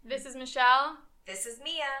is Michelle. This is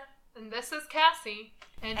Mia. And this is Cassie.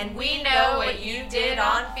 And we know what you did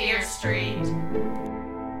on Fear Street.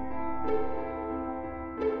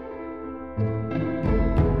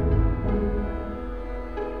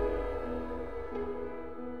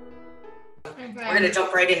 Okay. We're going to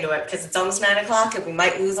jump right into it because it's almost 9 o'clock and we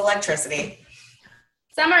might lose electricity.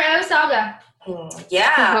 Summer O Saga.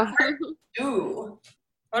 Yeah. Ooh.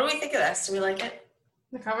 What do we think of this? Do we like it?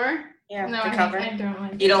 The cover? Yeah, No, the cover. I don't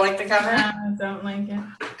like it. You don't like the cover? No, I don't like it.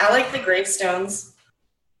 I like the gravestones.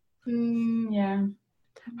 Yeah.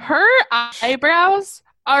 Her eyebrows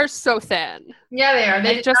are so thin. Yeah, they are. I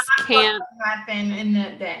They just not can't. that thin in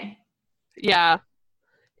that day. Yeah.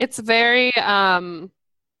 It's very, Did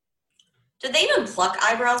they even pluck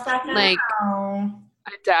eyebrows back then? like, Oh.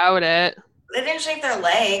 I doubt it. They didn't shave their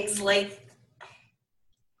legs. Like,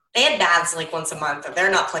 they had baths like once a month.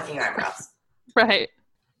 They're not plucking eyebrows. Right.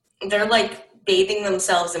 They're like bathing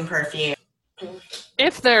themselves in perfume.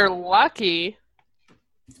 If they're lucky.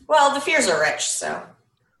 Well, the Fears are rich, so.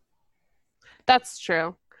 That's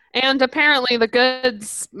true. And apparently the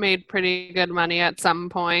Goods made pretty good money at some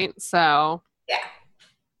point, so. Yeah.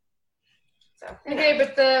 So, Okay,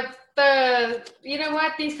 but the you know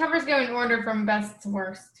what? These covers go in order from best to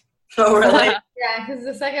worst. Oh, really? Yeah, because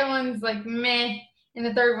the second one's like meh, and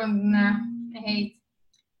the third one's nah, I hate.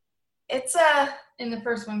 It's And the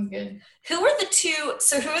first one's good. who are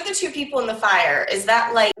the two people in the fire? Is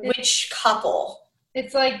that like which couple?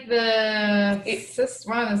 It's like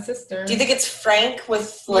one of the sisters. Do you think it's Frank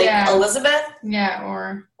with like Yeah. Elizabeth? Yeah,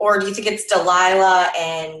 Or do you think it's Delilah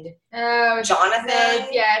and it's Jonathan?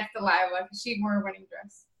 yeah, it's Delilah, because she wore a wedding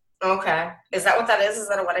dress. Okay. Is that what that is? Is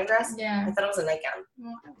that a wedding dress? Yeah. I thought it was a nightgown.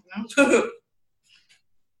 Well, I don't know.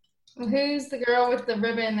 Well, who's the girl with the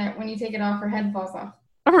ribbon that when you take it off, her head falls off?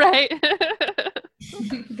 Right.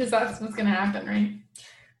 Because that's what's going to happen, right?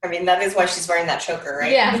 I mean, that is why she's wearing that choker,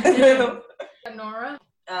 right? Yeah. Nora?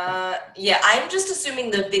 Yeah, I'm just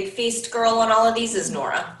assuming the big-faced girl on all of these is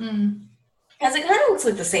Nora. Because it kind of looks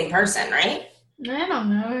like the same person, right? I don't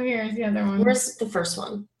know. Here's the other one. Where's the first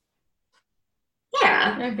one?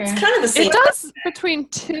 Yeah. Okay. It's kind of the same. It does between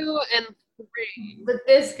 2 and 3. But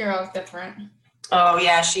this girl's different. Oh,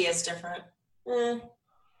 yeah, she is different. I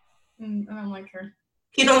don't like her.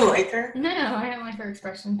 You don't like her? No, I don't like her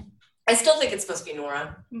expression. I still think it's supposed to be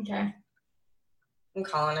Nora. Okay. I'm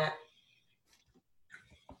calling it.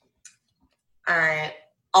 All right.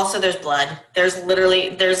 Also, there's blood.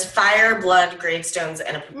 There's fire, blood, gravestones,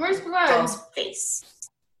 and a Where's blood? girl's face.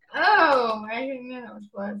 Oh, I didn't know that was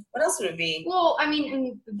blood. What else would it be? Well, I mean,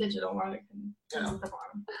 in the digital one, it can Oh. at the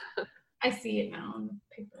bottom. I see it now on the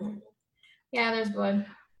paper. Yeah, there's blood.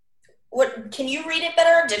 What? Can you read it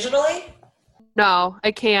better digitally? No,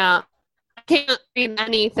 I can't. I can't read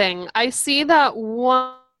anything. I see that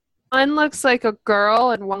one looks like a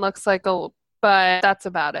girl and one looks like but that's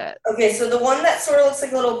about it. Okay, so the one that sort of looks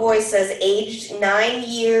like a little boy says aged 9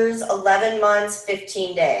 years, 11 months,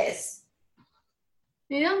 15 days.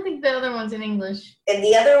 I don't think the other one's in English. And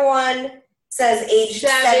the other one says aged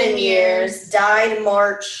 7 years, died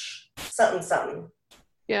March, something.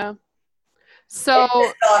 Yeah. So, It's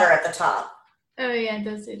his daughter at the top. Oh, yeah, it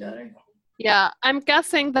does say daughter. yeah, I'm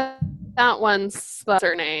guessing that one's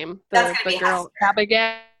her name. That's gonna be girl,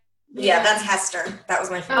 Abigail. Yeah, that's Hester. That was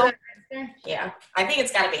my Oh, favorite. that's there. Yeah, I think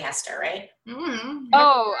it's got to be Hester, right? Mm-hmm.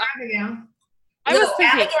 Oh, Abigail. I was No,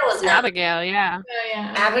 thinking Abigail was 9. Abigail, yeah. Oh,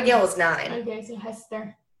 yeah. Abigail was 9. Okay, so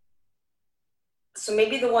Hester. So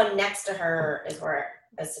maybe the one next to her is where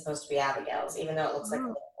it's supposed to be Abigail's, even though it looks like a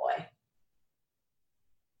little boy.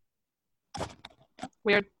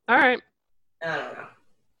 Weird. All right. I don't know.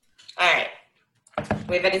 All right.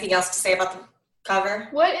 We have anything else to say about the cover?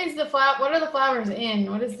 What is the What are the flowers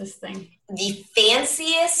in? What is this thing? The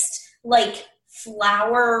fanciest, like,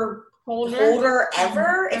 flower holder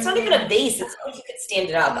ever. It's not even a vase. It's like you could stand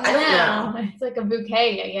it up. I don't know. It's like a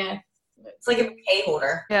bouquet, I guess. It's like a bouquet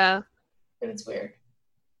holder. Yeah. But it's weird.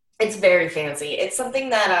 It's very fancy. It's something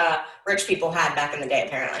that rich people had back in the day,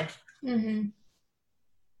 apparently. Mm-hmm.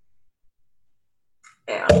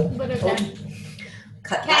 Yeah. But okay.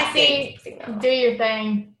 Cut that Cassie, thing out. do your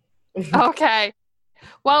thing. Okay.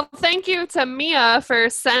 Well, thank you to Mia for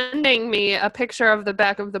sending me a picture of the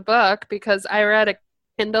back of the book because I read a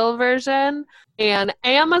Kindle version and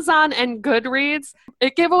Amazon and Goodreads,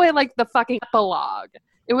 it gave away like the fucking epilogue.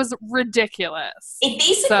 It was ridiculous. It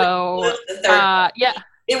basically So, was the third. yeah.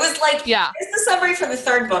 It was like, Yeah. it's the summary for the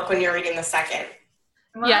third book when you're reading the second.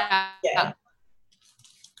 Yeah. Yeah.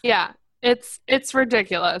 Yeah. It's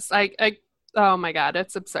ridiculous. I oh my God,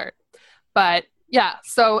 it's absurd. But yeah,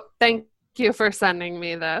 so thank you for sending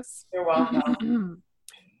me this. You're welcome.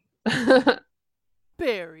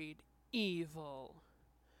 Buried evil.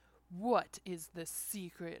 What is the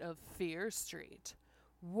secret of Fear Street?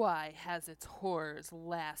 Why has its horrors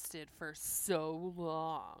lasted for so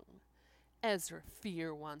long? Ezra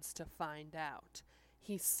Fear wants to find out.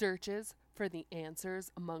 He searches for the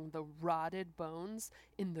answers among the rotted bones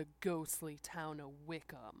in the ghostly town of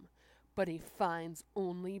Wickham, but he finds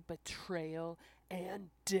only betrayal and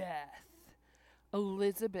death.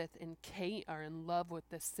 Elizabeth and Kate are in love with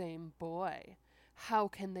the same boy. How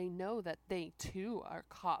can they know that they too are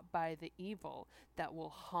caught by the evil that will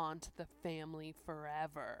haunt the family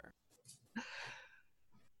forever?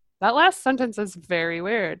 That last sentence is very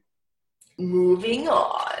weird. Moving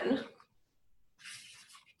on.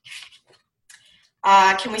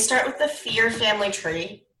 Can we start with the Fear family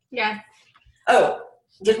tree? Yeah. Oh,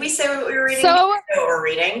 did we say what we were reading? So- We don't know what we're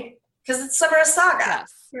reading because it's Summer of Saga.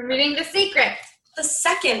 Yes. We're reading The Secret. The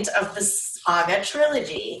second of the Saga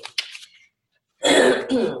trilogy.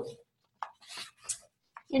 And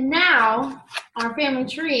now, our family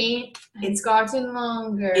tree has gotten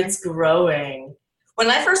longer. It's growing. When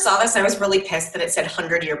I first saw this, I was really pissed that it said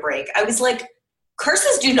 100-year break. I was like,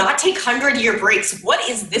 curses do not take 100-year breaks. What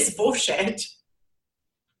is this bullshit?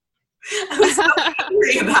 I was so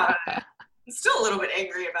angry about it. I'm still a little bit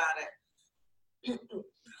angry about it.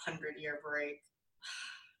 100-year break.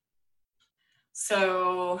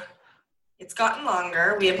 So it's gotten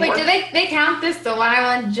longer. We have Wait, more. do they count this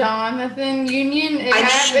Delilah Jonathan union?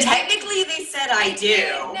 I mean, technically they said I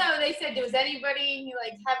do. No, they said, does anybody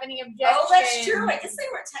have any objections? Oh, that's true. I guess they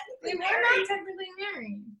weren't technically They're married. not technically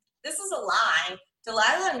married. This is a lie.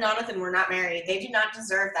 Delilah and Jonathan were not married. They do not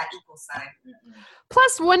deserve that equal sign.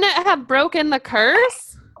 Plus, wouldn't it have broken the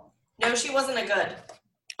curse? No, she wasn't a good.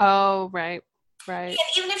 Oh, right. Right. And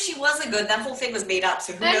even if she was a good, that whole thing was made up.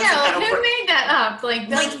 So who I knows if that'll know. Who work? made that up?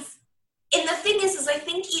 And the thing is I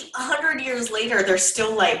think 100 years later, they're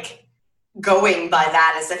still going by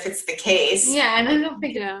that as if it's the case. Yeah, and I don't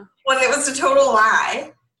think Yeah. When it was a total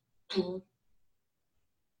lie.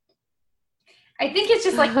 I think it's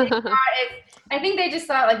just I think they just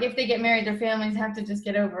thought if they get married, their families have to just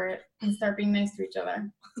get over it and start being nice to each other.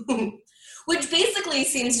 Which basically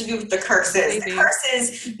seems to be what the curse is. Maybe. The curse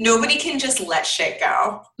is nobody can just let shit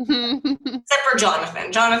go. Except for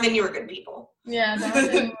Jonathan. Jonathan, you were good people. Yeah, that was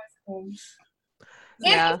cool. And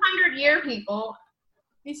Yeah. 100-year people.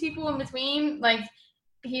 These people in between,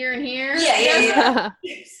 here and here. Yeah.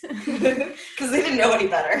 Because they didn't know any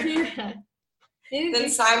better. Yeah. Then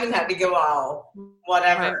Simon had to go,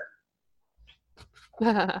 whatever.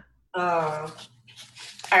 All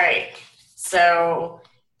right. So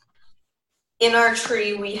in our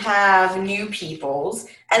tree, we have new peoples.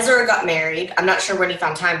 Ezra got married. I'm not sure when he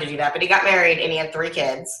found time to do that, but he got married and he had 3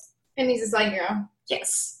 kids. And he's a side girl.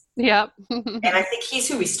 Yes. Yep. And I think he's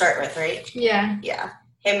who we start with, right? Yeah. Yeah.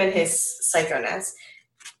 Him and his psychoness.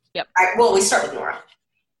 Yep. Well, we start with Nora.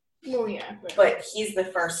 Well, yeah. But he's the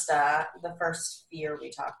first Fear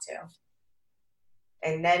we talk to.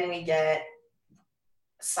 And then we get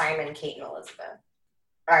Simon, Kate, and Elizabeth.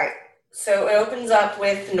 All right. So it opens up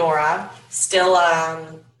with Nora, still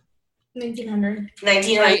 1900.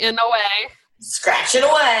 1900, Right in a way. scratching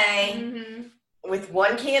away Mm-hmm. with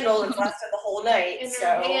one candle that's lasted the whole night. And So,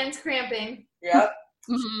 her hands cramping. yep.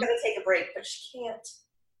 She's Mhm. going to take a break, but she can't.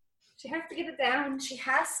 She has to get it down. She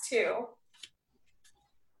has to.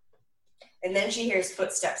 And then she hears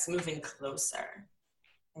footsteps moving closer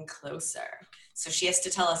and closer. So she has to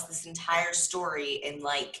tell us this entire story in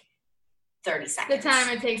 30 The seconds. time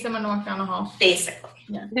it takes someone to walk down the hall. Basically.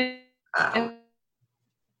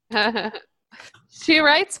 She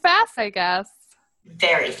writes fast, I guess.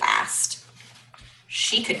 Very fast.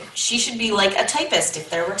 She should be a typist if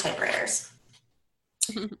there were typewriters.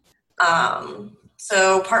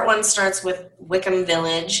 So part 1 starts with Wickham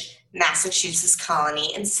Village, Massachusetts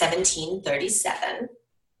colony in 1737.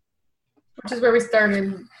 Which is where we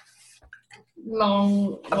started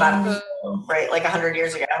long About- ago. Right, 100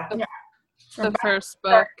 years ago. The first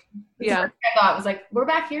book. This is Yeah. what I thought. It was we're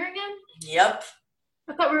back here again? Yep.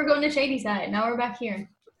 I thought we were going to Shady Side. Now we're back here.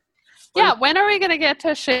 Yeah, when are we going to get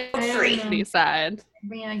to Shady I don't know. Side? I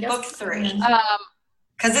mean, I guess Book 3. Yeah.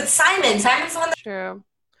 Because it's Simon. Simon's the one that... True.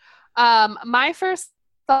 My first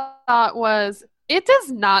thought was it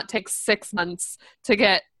does not take 6 months to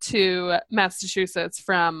get to Massachusetts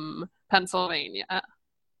from Pennsylvania.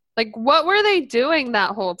 What were they doing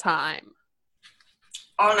that whole time?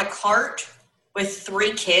 On a cart with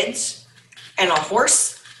 3 kids and a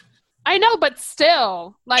horse. I know, but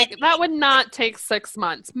still, that would not take 6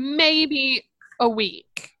 months. Maybe a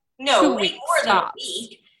week. No, 2 way weeks, more than a tops.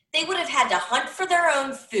 week. They would have had to hunt for their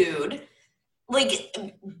own food, like,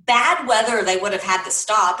 bad weather, they would have had to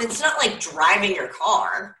stop. It's not like driving your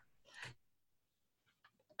car.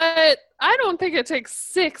 But I don't think it takes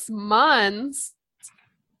 6 months.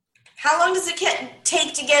 How long does it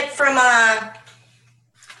take to get from,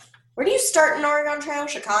 where do you start in Oregon Trail?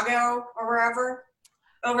 Chicago or wherever?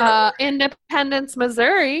 Over Independence,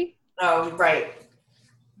 Missouri. Oh, right.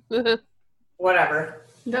 Whatever.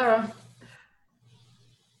 Duh.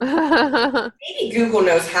 Maybe Google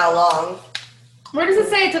knows how long. Where does it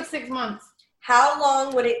say it took 6 months? How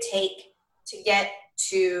long would it take to get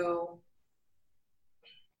to...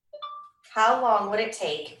 How long would it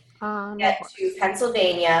take to get to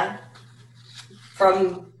Pennsylvania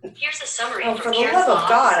from... Here's a summary. Oh, for the love of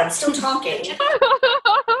God, I'm still talking. It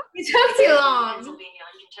took too long. Pennsylvania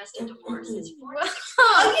uncontested divorce is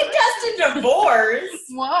Uncontested divorce?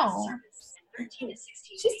 Whoa. 13 to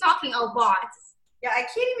 16. She's talking a lot. Yeah, I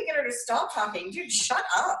can't even get her to stop talking. Dude, shut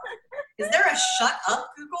up. Is there a shut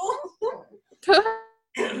up, Google?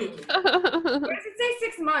 Where does it say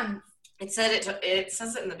 6 months? It said it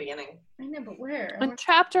says it in the beginning. I know, but where? In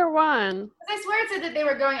chapter 1. I swear it said that they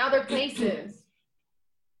were going other places.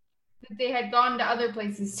 That they had gone to other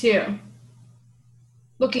places too.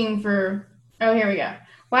 Looking for... Oh, here we go.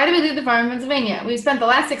 Why did we leave the farm in Pennsylvania? We spent the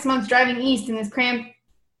last 6 months driving east in this cramped...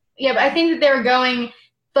 Yeah, but I think that they were going...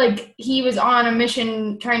 Like, he was on a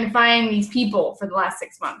mission trying to find these people for the last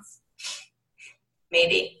 6 months.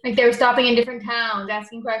 Maybe. Like, they were stopping in different towns,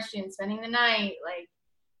 asking questions, spending the night, like,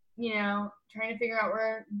 you know, trying to figure out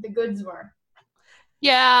where the goods were.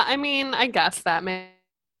 Yeah, I mean, I guess that makes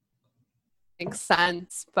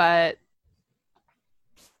sense, but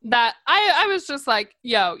that I was just like,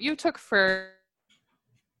 yo, you took forever.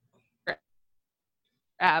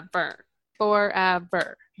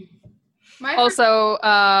 Also,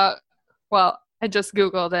 well, I just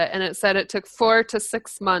Googled it, and it said it took 4 to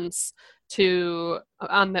 6 months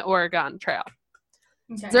on the Oregon Trail.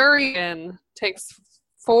 Okay. Missouri takes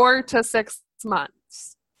 4 to 6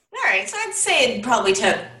 months. All right, so I'd say it probably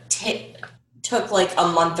took like a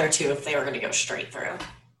month or two if they were going to go straight through.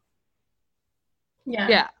 Yeah.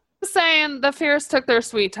 Yeah. Saying the Fierce took their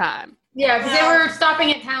sweet time. Yeah, because they were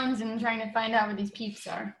stopping at towns and trying to find out where these peeps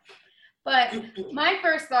are. But my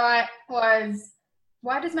first thought was,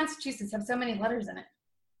 why does Massachusetts have so many letters in it?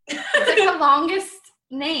 It's like the longest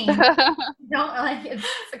name. It's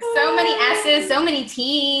like so many S's, so many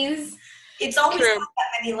T's. It's always True. not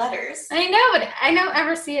that many letters. I know, but I don't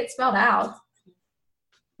ever see it spelled out.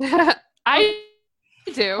 I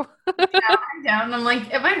do. I'm down. I'm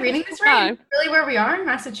like, am I reading this right? Is this really where we are in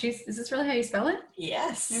Massachusetts? Is this really how you spell it?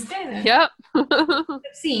 Yes. Okay, then. Yep.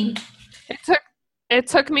 Scene. It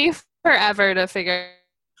took me forever to figure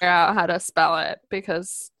out how to spell it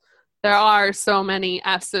because there are so many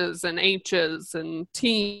S's and H's and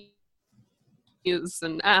T's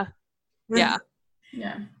and yeah.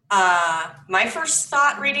 Yeah. My first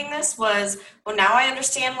thought reading this was, well, now I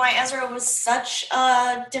understand why Ezra was such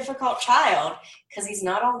a difficult child, because he's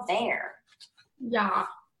not all there. Yeah.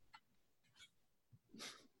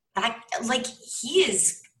 He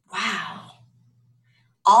is, wow.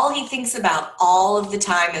 All he thinks about all of the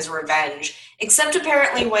time is revenge, except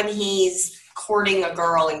apparently when he's courting a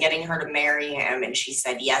girl and getting her to marry him, and she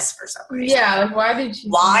said yes for some reason. Yeah, like, why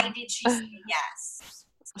did she say yes?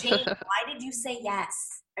 Jane, why did you say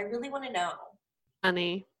yes? I really want to know.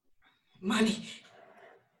 Money.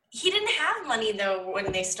 He didn't have money, though,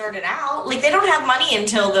 when they started out. Like, they don't have money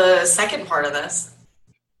until the second part of this.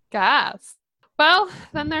 Gas. Well,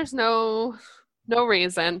 then there's no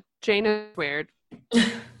reason. Jane is weird.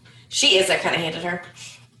 She is. I kind of hated her.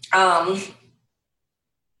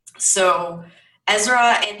 So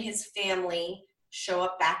Ezra and his family show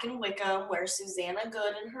up back in Wickham, where Susanna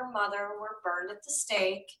Good and her mother were burned at the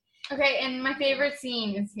stake. Okay, and my favorite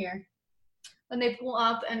scene is here. When they pull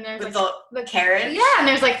up and there's With like the carriage? Yeah, and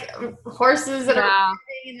there's like horses that are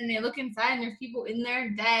riding, and then they look inside and there's people in there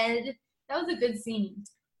dead. That was a good scene.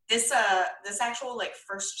 This actual like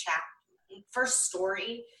first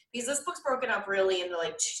story, because this book's broken up really into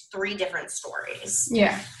like 3 different stories.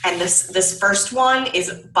 Yeah. And this first one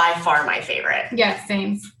is by far my favorite. Yeah,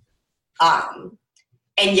 same.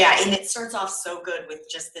 And yeah, and it starts off so good with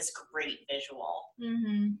just this great visual.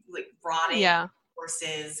 Mm-hmm. Like rotting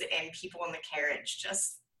horses and people in the carriage,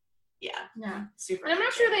 just yeah, super. And I'm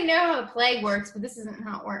not sure they know how the plague works, but this isn't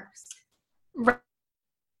how it works.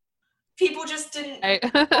 People just didn't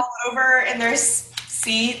fall over in their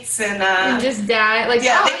seats and just die. Like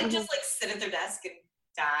they didn't just like sit at their desk and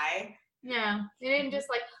die. Yeah, they didn't just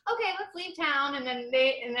like, okay, let's leave town, and then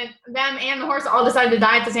them and the horse all decided to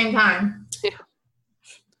die at the same time. Yeah.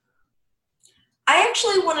 I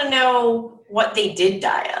actually want to know what they did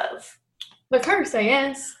die of. The curse, I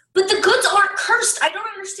guess. But the goods aren't cursed. I don't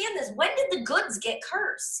understand this. When did the goods get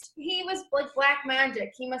cursed? He was like black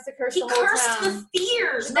magic. He must have cursed He the whole cursed town. the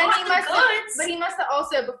fears, But then not he the must have, goods. but he must have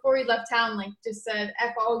also, before he left town, like just said,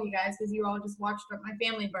 "F all you guys," because you all just watched my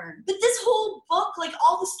family burn. But this whole book, like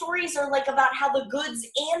all the stories are like about how the goods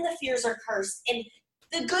and the fears are cursed, and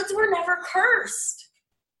the goods were never cursed.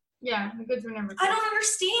 Yeah, the goods were never. I don't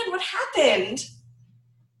understand what happened.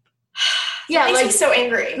 Yeah, It makes me like so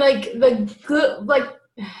angry. like the good like.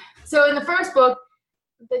 So in the first book,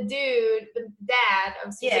 the dude, the dad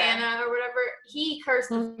of Susanna or whatever, he cursed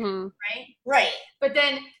the fears, Mhm. right? Right. But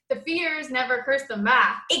then the fears never cursed them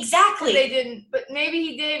back. Exactly. They didn't, but maybe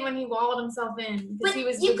he did when he walled himself in. But Because he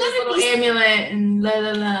was you with his gotta little be- amulet and la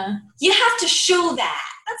la la. You have to show that.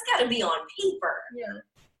 That's got to be on paper. Yeah.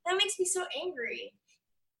 That makes me so angry.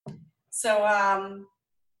 So,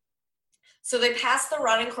 so they pass the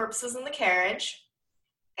rotting corpses in the carriage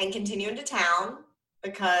and continue into town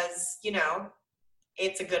because, you know,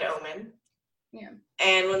 it's a good omen. Yeah.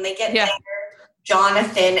 And when they get Yeah. there,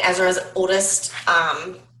 Jonathan, Ezra's oldest,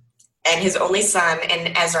 and his only son,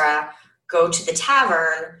 and Ezra go to the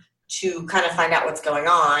tavern to kind of find out what's going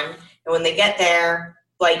on. And when they get there,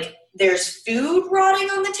 like, there's food rotting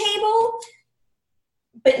on the table,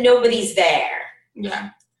 but nobody's there. Yeah.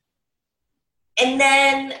 And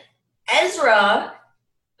then Ezra,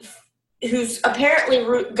 who's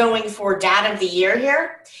apparently going for Dad of the Year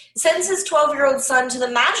here, sends his 12-year-old son to the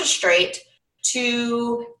magistrate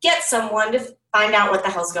to get someone to find out what the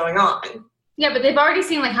hell's going on. Yeah, but they've already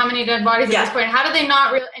seen like how many dead bodies at Yeah. this point. How did they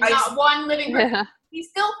not really? And I not just- one living person. Yeah. He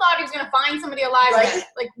still thought he was gonna find somebody alive. Right.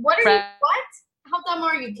 Like what are you? Right. What? How dumb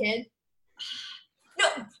are you, kid? No,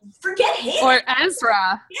 forget him. Or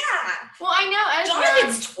Ezra. Yeah. Well, I know Ezra.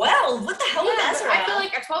 Jonathan's 12. What the hell yeah, with but Ezra? I feel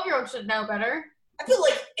like a 12-year-old should know better. I feel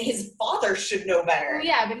like his father should know better. Well,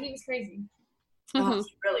 yeah, but he was crazy. Oh, Mhm.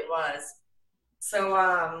 he really was.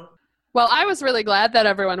 So, Well, I was really glad that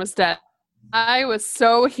everyone was dead. I was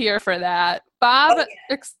so here for that. Bob,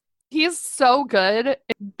 Oh, he's so good.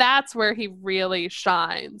 That's where he really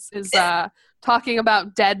shines, is talking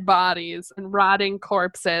about dead bodies and rotting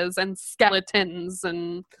corpses and skeletons.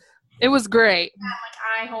 And it was great.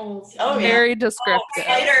 Like eye holes. Oh, yeah. Very descriptive.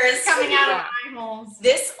 spiders. Coming out of eye holes.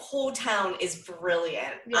 This whole town is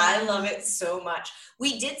brilliant. Yeah. I love it so much.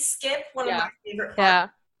 We did skip one of Yeah. my favorite parts Yeah.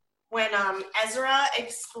 when Ezra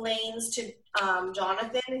explains to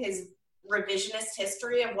Jonathan his revisionist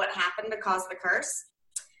history of what happened to cause the curse.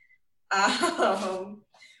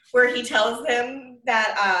 Where he tells them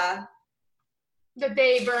that That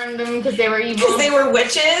they burned them because they were evil. because they were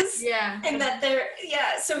witches. Yeah. And that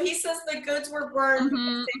so he says the goods were burned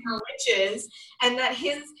Mhm. because they were witches, and that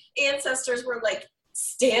his ancestors were like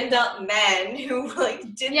stand-up men who like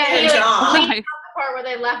did Yeah, their he, like, job. cleaned- Right. The part where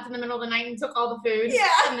they left in the middle of the night and took all the food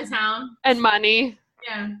Yeah. in the town. And money.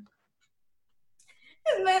 Yeah.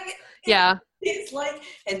 And then Yeah. it's like,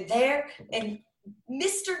 and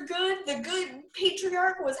Mr. Good, the good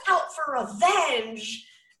patriarch, was out for revenge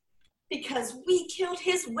because we killed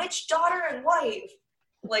his witch daughter and wife.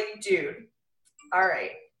 Like, dude, all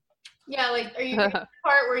right. Yeah, like, are you reading the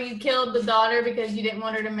part where you killed the daughter because you didn't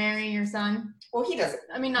want her to marry your son? Well, he doesn't.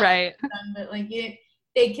 I mean, not Right. your son, but like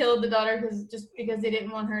they killed the daughter because they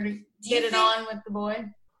didn't want her to get it on with the boy.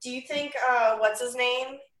 Do you think what's his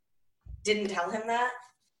name didn't tell him that?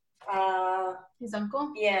 His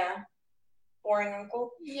uncle? Yeah, boring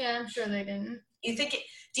uncle. Yeah, I'm sure they didn't. Do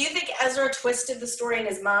you think Ezra twisted the story in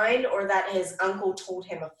his mind, or that his uncle told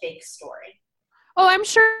him a fake story? Oh, I'm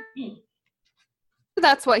sure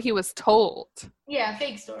that's what he was told. Yeah,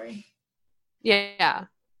 fake story. Yeah.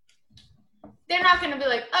 They're not gonna be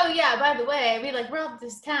like, oh yeah, by the way, we like robbed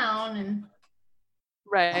this town and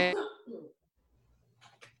Right.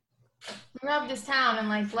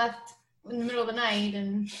 like left in the middle of the night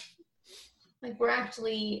and like we're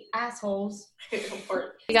actually assholes.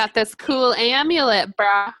 Or We got this cool amulet,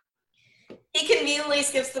 brah. he conveniently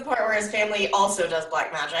skips the part where his family also does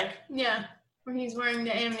black magic. Yeah, where he's wearing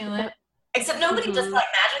the amulet. Except nobody does Mhm. black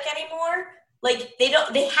magic anymore. Like they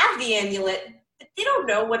have the amulet, but they don't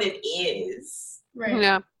know what it is. Right.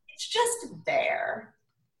 Yeah. It's just there.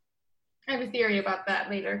 I have a theory about that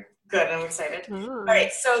later. Good, I'm excited. Oh. All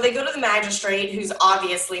right, so they go to the magistrate, who's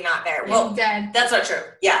obviously not there. He's Well, dead. that's not true.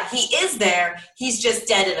 Yeah, he is there. He's just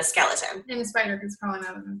dead in a skeleton. And the spider is crawling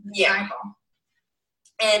out of his Yeah. eyeball.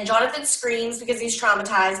 And Jonathan screams because he's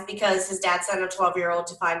traumatized because his dad sent a 12-year-old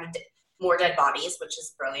to find more dead bodies, which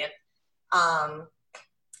is brilliant.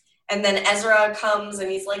 And then Ezra comes and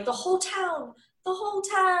he's like, the whole town.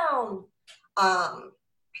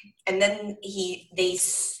 And then he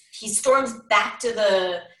storms back to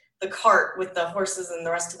the cart with the horses and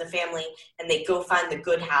the rest of the family, and they go find the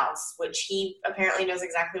good house, which he apparently knows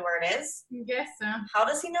exactly where it is. I guess so. How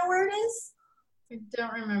does he know where it is? I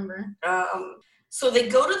don't remember. So they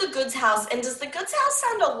go to the goods house, and does the goods house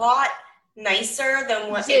sound a lot nicer than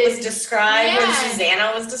what it was described when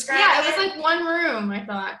Susanna was describing Yeah, it was like one room, I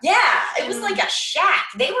thought. Yeah, it was like a shack.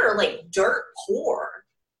 They were like dirt poor.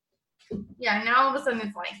 Yeah, now all of a sudden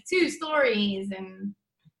it's like 2 stories and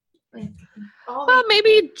like all Well,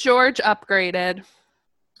 maybe George upgraded.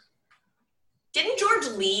 Didn't George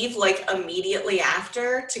leave like immediately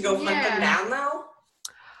after to go hunt them down though?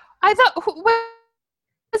 I thought,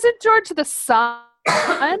 was it George the son?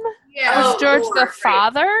 yeah. Was George the right.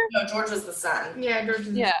 father? No, George was the son. Yeah, George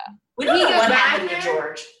is Yeah. We don't He know goes what back happened to there?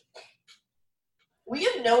 George. We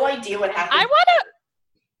have no idea what happened. I want to.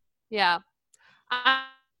 Yeah.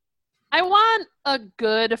 I want a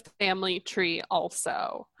good family tree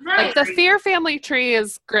also. right. Like the Fear family tree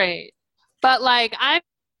is great, but like I'm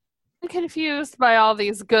confused by all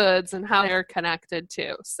these goods and how they're connected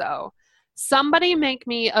too. So somebody make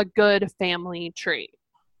me a good family tree.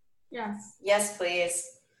 Yes. Yes, please.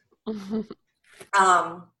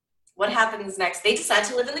 What happens next? They decide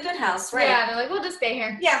to live in the good house, right? Yeah, they're like, we'll just stay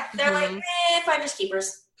here. Yeah, they're Mhm. like, finders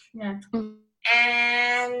keepers. Yeah.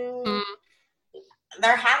 And Mm.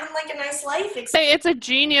 they're having like a nice life. Say it's a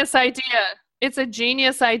genius idea. It's a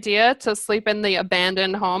genius idea to sleep in the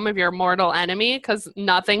abandoned home of your mortal enemy because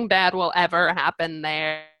nothing bad will ever happen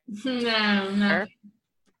there. No.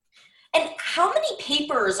 And how many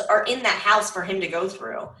papers are in that house for him to go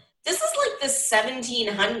through? This is like the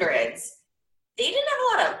 1700s. They didn't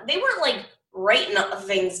have they weren't like writing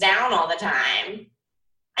things down all the time.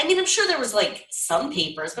 I mean, I'm sure there was like some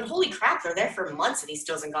papers, but holy crap, they're there for months and he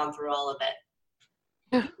still hasn't gone through all of it.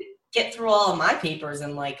 Yeah. Get through all of my papers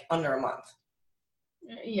in like under a month.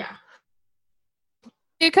 Yeah.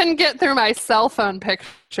 You couldn't get through my cell phone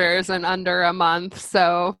pictures in under a month,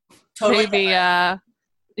 so Totally. maybe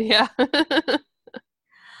yeah.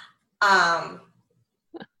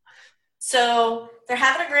 So they're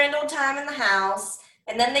having a grand old time in the house,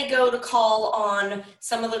 and then they go to call on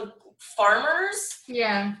some of the farmers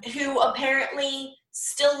Yeah. who apparently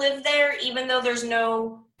still live there, even though there's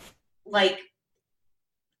no like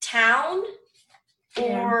town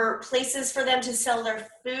or places for them to sell their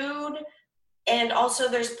food. And also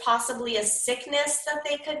there's possibly a sickness that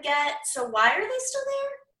they could get. So why are they still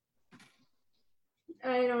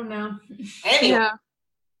there? I don't know. Anyway, Yeah,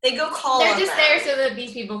 they go call They're on just them. there so that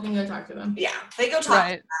these people can go talk to them. Yeah, they go talk to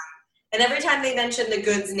right. them. And every time they mention the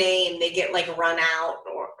goods name, they get like run out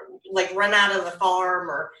or like run out of the farm,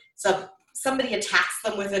 or somebody attacks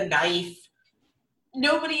them with a knife.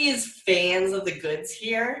 Nobody is fans of the goods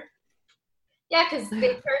here. Yeah, because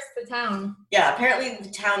they cursed the town. Yeah, apparently the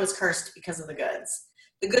town is cursed because of the goods.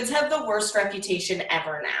 The goods have the worst reputation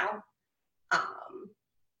ever now.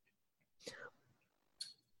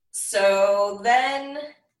 So then,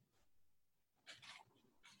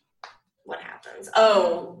 what happens?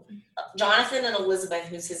 Oh, Jonathan and Elizabeth,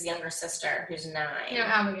 who's his younger sister, who's 9. No,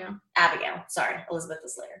 Abigail. Abigail, sorry, Elizabeth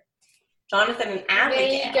is later. Jonathan and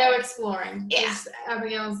They Abigail. go exploring. Yeah. 'Cause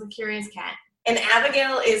Abigail's a curious cat. And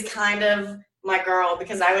Abigail is kind of my girl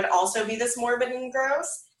because I would also be this morbid and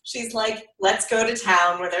gross. She's like, let's go to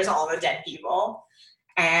town where there's all the dead people.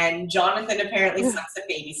 And Jonathan apparently sucks at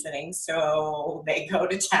babysitting, so they go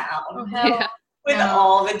to town Oh, hell. Yeah. with no.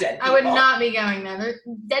 all the dead people. I would not be going there. They're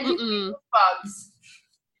dead people Mm-mm. with bugs.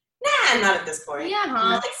 Nah, not at this point. Yeah, They're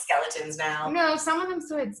huh? like skeletons now. No, some of them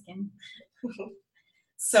still had skin.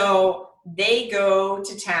 So they go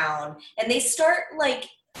to town and they start like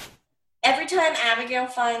every time Abigail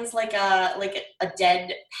finds like a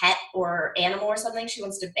dead pet or animal or something, she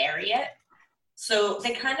wants to bury it. So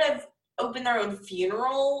they kind of open their own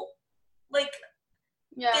funeral like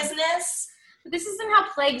Yeah. business. But this isn't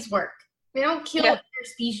how plagues work. They don't kill Yeah. their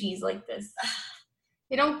species like this.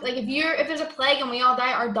 They don't like if there's a plague and we all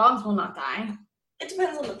die, our dogs will not die. It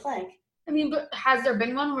depends on the plague. I mean, but has there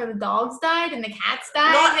been one where the dogs died and the cats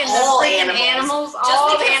died Not and all the freaking animals. animals, Just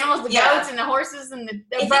all the because- animals, the yeah. goats and the horses and the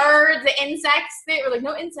If it- birds, the insects? They were like,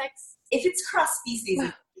 no insects. If it's cross species,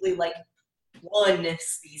 it's usually like one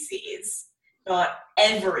species, not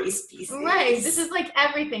every species. Right. This is like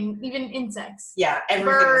everything, even insects. yeah, everything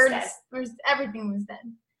Birds. is dead. Everything was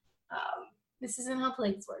dead. Um, This isn't how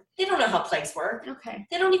plagues work. they don't know how plagues work. Okay.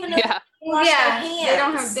 They don't even know Yeah. how to wash their Yeah.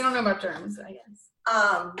 hands. They don't know about germs, I guess.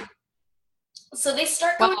 So they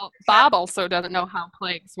start going. Well, Bob also doesn't know how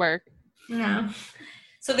plagues work. No.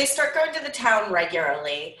 So they start going to the town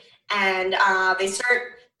regularly, and they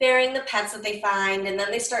start burying the pets that they find, and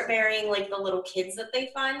then they start burying like the little kids that they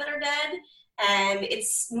find that are dead. And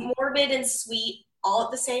it's morbid and sweet all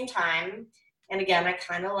at the same time. And again, I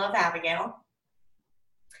kind of love Abigail.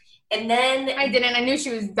 And then I didn't. I knew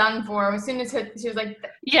she was done for. As soon as she was like,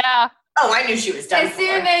 Yeah. oh, I knew she was done. as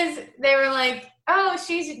soon as they were like, oh,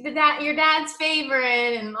 she's your dad's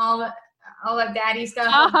favorite, and all that daddy stuff.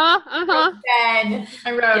 Dead.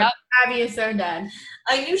 I wrote, Yep. Abby is so dead.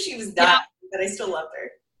 I knew she was done, but I still loved her.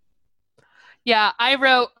 Yeah, I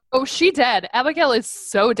wrote, oh, she dead. Abigail is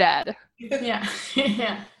so dead. Yeah.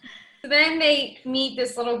 Yeah. So then they meet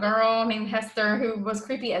this little girl named Hester who was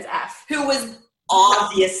creepy as F. Who was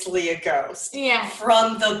obviously a ghost Yeah.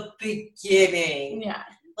 from the beginning. Yeah.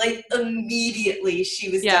 Like immediately, she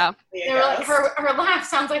was Yeah. definitely They a were like, ghost. her laugh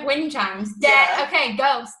sounds like wind chimes. Dead. Yeah. Okay,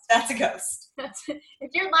 ghost. That's a ghost.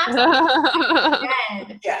 If your laugh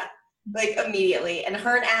dead. Yeah, like immediately. And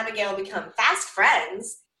her and Abigail become fast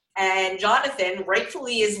friends. And Jonathan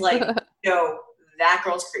rightfully is like, no, that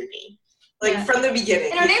girl's creepy. Like Yeah. from the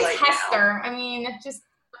beginning. And her he's name's like, no. Hester. I mean, it's just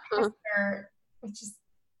Hester. It's just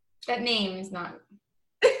that name is not.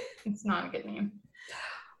 It's not a good name.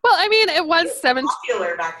 Well, I mean, it was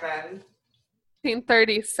Popular back then.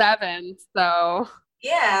 1737, so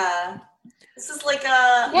Yeah. This is like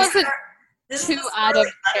a. Wasn't this is too the out of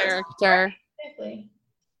story letters. character. Exactly.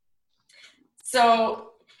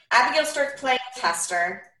 So Abigail starts playing with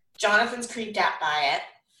Hester. Jonathan's creeped out by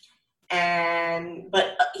it.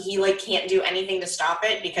 But he like can't do anything to stop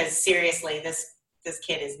it because seriously, this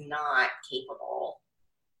kid is not capable.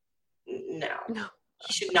 No.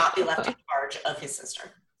 He should not be left in charge of his sister.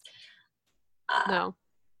 No.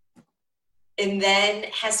 And then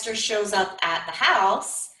Hester shows up at the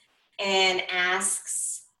house and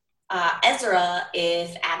asks Ezra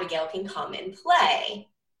if Abigail can come and play.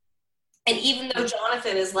 And even though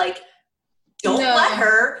Jonathan is like, don't No. let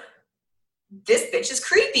her, this bitch is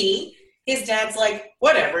creepy, his dad's like,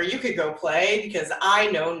 whatever, you could go play because I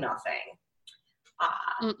know nothing.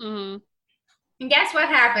 Mm-mm. And guess what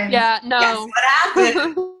happens? Yeah, Guess no. what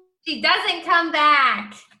happened? She doesn't come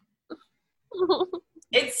back.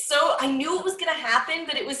 It's so, I knew it was going to happen,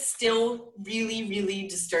 but it was still really, really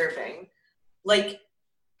disturbing. Like,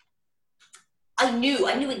 I knew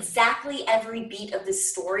exactly every beat of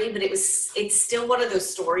this story, but it's still one of those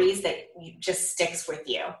stories that just sticks with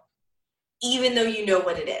you. Even though you know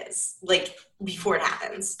what it is, like, before it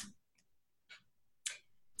happens.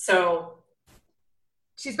 So.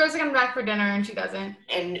 She's supposed to come back for dinner and she doesn't.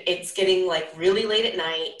 And it's getting, like, really late at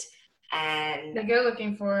night, and They go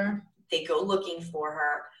looking for her. they go looking for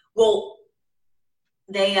her. Well,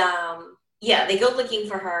 they go looking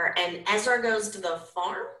for her, and Ezra goes to the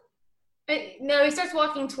farm. No, he starts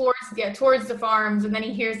walking towards the farms, and then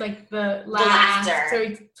he hears like the laughter.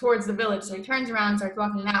 So towards the village. So he turns around and starts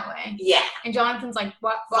walking that way. Yeah, And Jonathan's like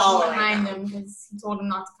walking Following behind them. him because he told him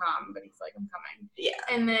not to come, but he's like, I'm coming. yeah.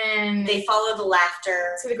 And then They follow the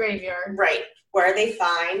laughter, to the graveyard. right, where they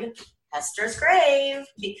find Hester's grave,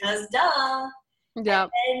 because duh. Yeah.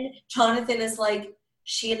 And Jonathan is like,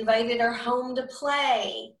 she invited her home to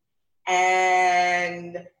play.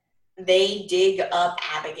 And they dig up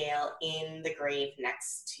Abigail in the grave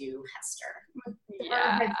next to Hester.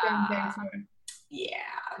 Yeah. Her headstone there, too.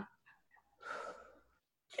 Yeah.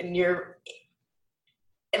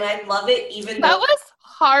 And I love it even That though was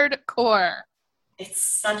hardcore. it's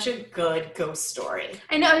such a good ghost story.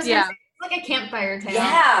 I know, it's Yeah. like a campfire tale.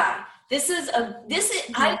 Yeah.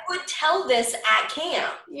 I would tell this at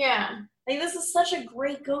camp. Yeah. Like, this is such a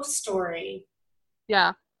great ghost story.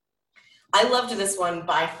 Yeah. I loved this one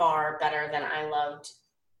by far better than I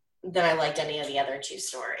liked any of the other two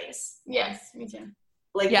stories. Yes, me too.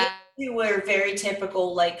 Like, Yeah. these two were very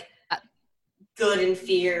typical, like, good and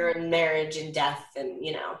fear and marriage and death and,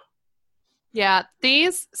 you know. Yeah.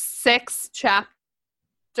 These 6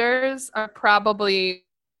 chapters are probably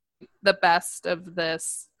the best of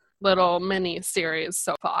this little mini series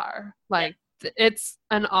so far. Like, it's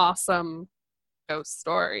an awesome ghost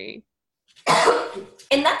story.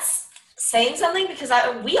 And that's saying something because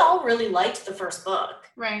we all really liked the first book,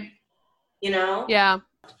 Right. you know? Yeah.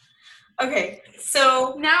 Okay,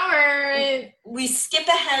 so Now we're we skip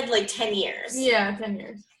ahead like 10 years. 10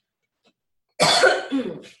 years.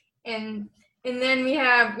 And then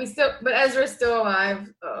but Ezra's still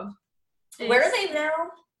alive. Oh. Where are they now?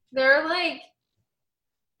 They're like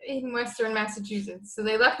in Western Massachusetts. So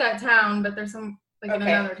they left that town, but there's in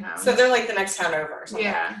another town. So they're like the next town over or something.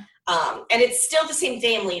 yeah, And it's still the same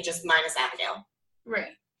family, just minus Abigail.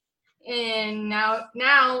 right. And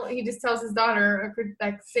now he just tells his daughter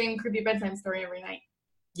that same creepy bedtime story every night.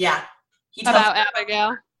 Yeah. He tells About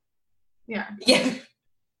Abigail. Yeah. Yeah.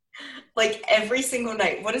 Like every single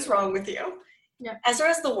night. What is wrong with you? Yeah.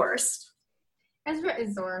 Ezra's the worst. Ezra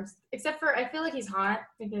is the worst. Except for, I feel like he's hot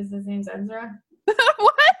because his name's Ezra.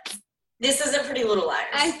 What? This isn't Pretty Little Liars.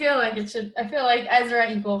 I feel like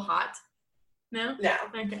Ezra equal hot. No? No,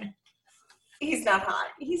 Okay. he's not hot.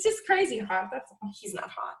 He's just crazy hot, that's all. He's not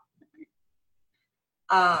hot.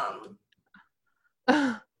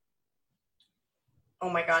 Oh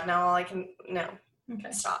my god, now all I can, no,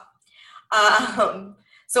 Okay. stop.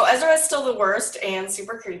 So Ezra is still the worst and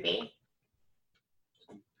super creepy.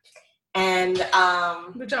 And,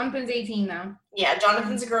 But Jonathan's 18 now. yeah,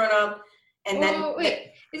 Jonathan's a grown-up, and then Wait.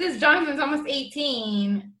 It says Jonathan's almost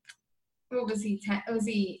 18. What was he?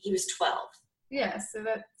 he was 12. Yeah, so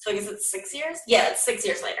that. So I guess it's 6 years? Yeah, it's 6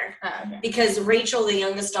 years later. Okay. Because Rachel, the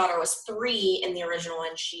youngest daughter, was 3 in the original,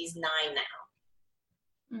 and she's 9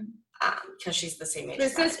 now. Mm. Because she's the same age But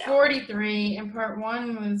it as says Abigail. 43, and part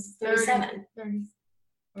 1 was 37. 30.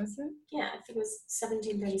 Was it? Yeah, I think it was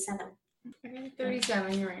 1737. Okay,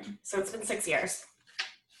 37, you're right. So it's been 6 years.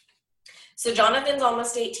 So Jonathan's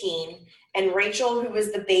almost 18, and Rachel, who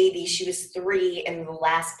was the baby, she was 3 in the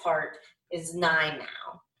last part, is 9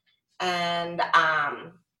 now. And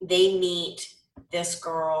they meet this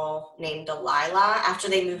girl named Delilah after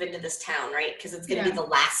they move into this town, right? Because it's going to be the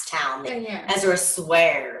last town that Yeah. Ezra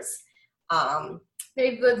swears.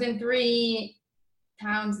 They've lived in 3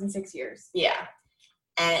 towns in 6 years. Yeah.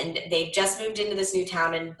 And they've just moved into this new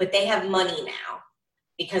town, but they have money now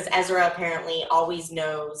because Ezra apparently always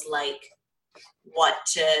knows, like, what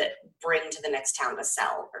to bring to the next town to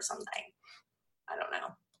sell or something. I don't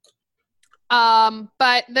know.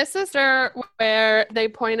 But this is where they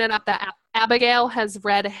pointed out that Abigail has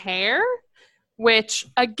red hair, which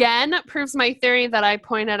again proves my theory that I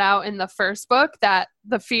pointed out in the first book, that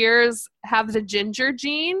the Fears have the ginger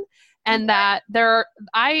gene, and that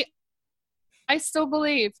I still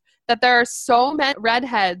believe that there are so many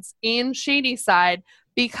redheads in Shadyside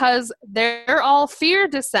because they're all Fear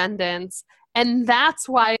descendants, and that's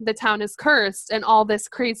why the town is cursed and all this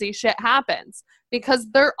crazy shit happens, because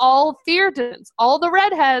they're all Fear descendants. All the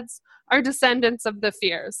redheads are descendants of the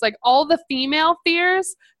Fears. Like, all the female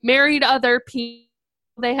Fears married other people.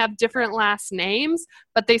 They have different last names,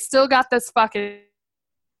 but they still got this fucking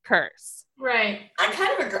curse. Right. I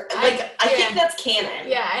kind of agree. I think that's canon.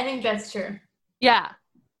 Yeah, I think that's true. Yeah.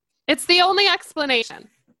 It's the only explanation.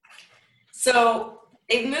 So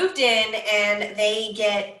they've moved in, and they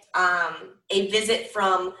get a visit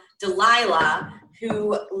from Delilah,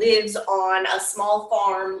 who lives on a small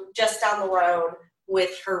farm just down the road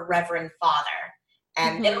with her reverend father.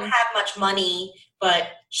 And they don't have much money, but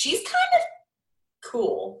she's kind of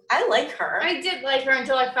cool. I like her. I did like her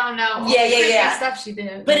until I found out all Yeah, the crazy yeah. stuff she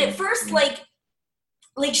did. But at first, like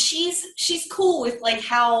she's cool with, like,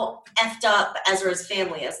 how effed up Ezra's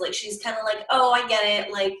family is. Like, she's kind of like, oh, I get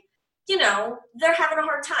it. Like, you know, they're having a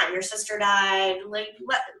hard time. Your sister died. Like,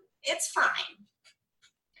 it's fine.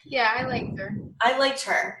 Yeah, I liked her. I liked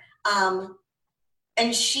her.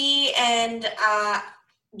 And she and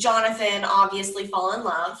Jonathan obviously fall in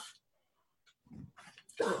love.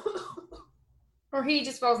 Or he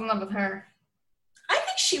just falls in love with her. I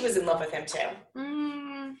think she was in love with him too.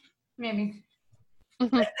 Maybe.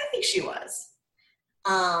 I think she was.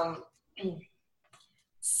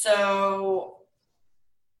 So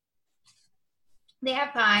They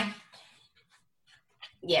have pie.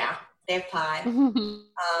 yeah, they have pie.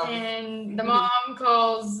 And the mom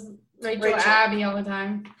calls Rachel Rachel. Abby all the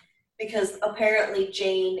time. Because apparently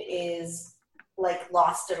Jane is, like,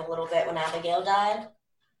 lost it a little bit when Abigail died.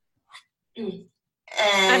 And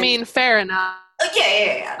I mean, fair enough.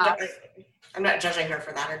 yeah. I'm not judging her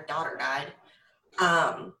for that. Her daughter died.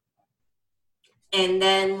 And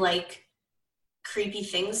then, like, creepy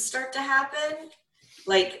things start to happen.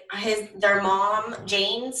 Like, their mom,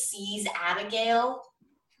 Jane, sees Abigail,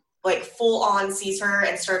 like, full on sees her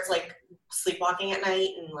and starts, like, sleepwalking at night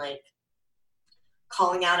and, like,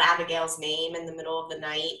 calling out Abigail's name in the middle of the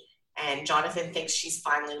night. And Jonathan thinks she's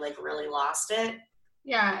finally, like, really lost it.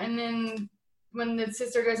 Yeah, and then when the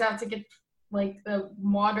sister goes out to get, like, the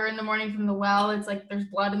water in the morning from the well, it's like there's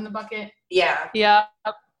blood in the bucket. Yeah. Yeah.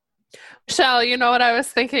 Michelle, you know what I was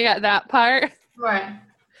thinking at that part? What?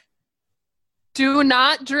 Do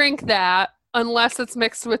not drink that unless it's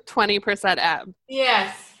mixed with 20% ebb.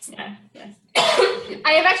 Yes. Yeah, yes.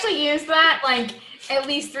 I have actually used that, like, at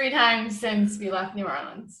least 3 times since we left New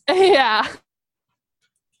Orleans. Yeah.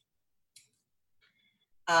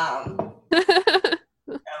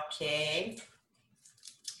 Okay.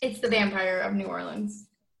 It's the vampire of New Orleans.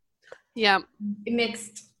 Yeah. It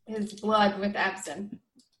mixed his blood with absinthe.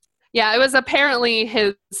 Yeah, it was apparently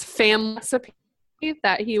his family recipe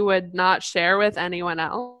that he would not share with anyone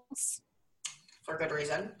else. For good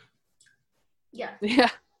reason. Yeah. Yeah.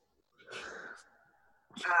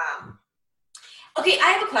 Okay,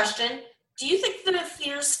 I have a question. Do you think the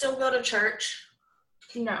Fears still go to church?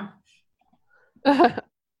 No. Okay,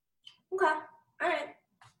 all right.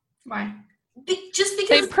 Why? Just They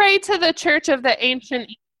because pray to the church of the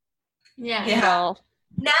ancient Yeah. Yeah. evil.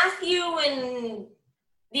 Matthew and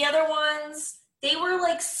the other ones, they were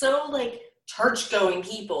like so like church-going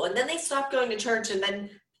people, and then they stopped going to church, and then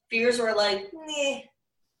Fears were like, nah.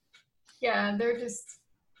 Yeah, they're just.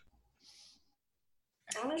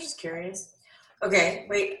 I was just curious. Okay,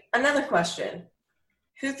 wait, another question.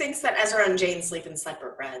 Who thinks that Ezra and Jane sleep in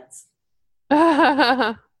separate beds?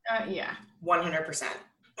 Yeah. Yeah. 100%.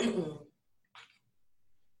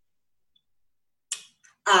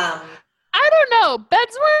 I don't know.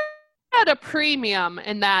 Beds were at a premium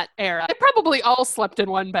in that era. They probably all slept in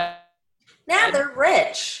one bed, Now they're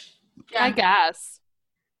rich. Yeah. I guess.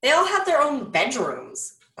 They all have their own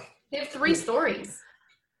bedrooms. They have 3 stories.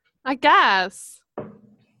 I guess.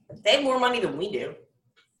 They have more money than we do.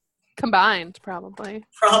 Combined, probably.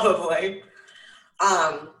 Probably.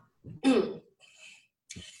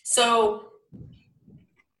 So,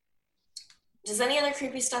 does any other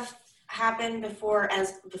creepy stuff happen before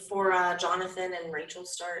Jonathan and Rachel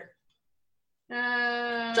start?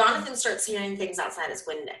 Jonathan starts hearing things outside his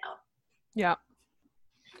window. Yeah.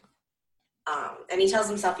 And he tells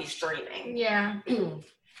himself he's dreaming. Yeah.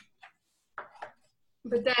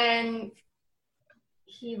 But then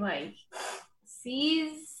he like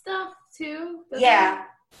sees stuff too. doesn't Yeah.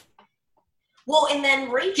 Well, and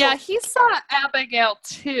then Rachel. Yeah, he saw Abigail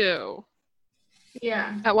too he?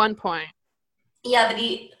 Yeah. at one point. Yeah, but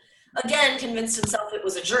he again convinced himself it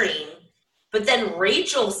was a dream. But then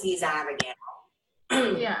Rachel sees Abigail.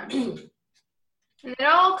 Yeah. And it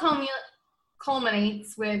all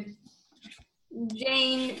culminates with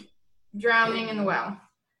Jane drowning in the well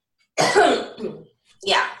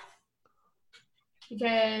Yeah.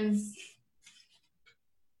 because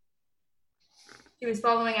she was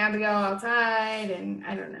following Abigail outside, and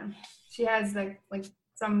I don't know. She has like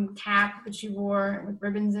some cap that she wore with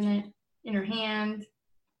ribbons in it in her hand.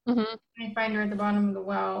 Mm-hmm. They find her at the bottom of the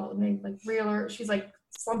well, and they like reel her. She's like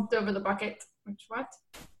slumped over the bucket. Which what?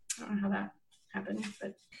 I don't know how that happened,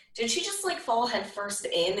 but Did she just like fall head first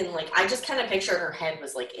in and like I just kind of pictured her head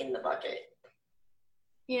was like in the bucket.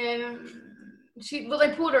 yeah,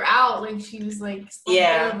 they pulled her out like she was like slumped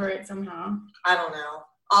Yeah. over it somehow. I don't know.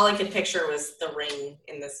 All I could picture was the ring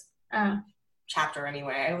in this Oh, chapter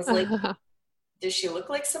anyway. I was like, does she look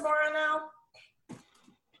like Samara now?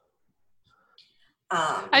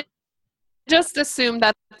 I just assumed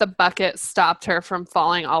that the bucket stopped her from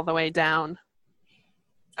falling all the way down.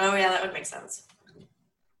 Oh yeah, that would make sense.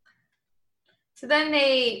 so then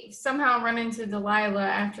they somehow run into Delilah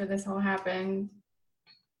after this all happened,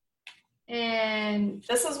 and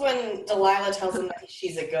This is when Delilah tells him that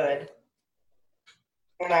she's a good.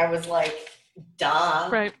 And I was like, duh.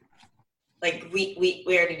 Right. Like we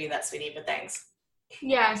already knew that, sweetie, but thanks.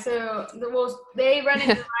 yeah, so they run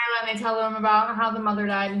into Delilah and they tell them about how the mother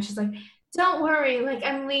died, and she's like, "Don't worry, like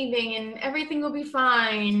I'm leaving and everything will be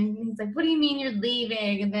fine." And he's like, "What do you mean you're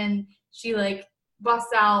leaving?" And then she like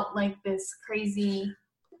busts out like this crazy.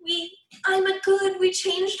 I'm a good, we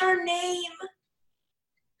changed our name.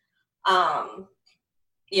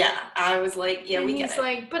 Yeah, I was like, yeah, and we he's get it.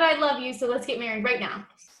 like, "But I love you, so let's get married right now."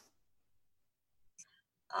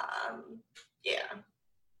 Yeah.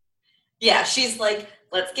 Yeah, she's like,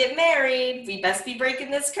 let's get married. We best be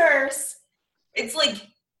breaking this curse. It's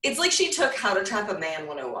like she took How to Trap a Man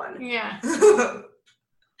 101. Yeah.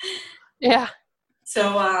 Yeah.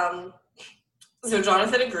 So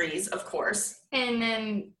Jonathan agrees, of course, And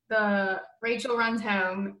then Rachel runs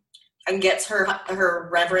home. and gets her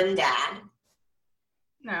reverend dad.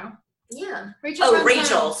 No. Yeah. Rachel. Oh, runs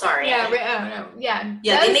Rachel, home. sorry. Yeah. No. Yeah.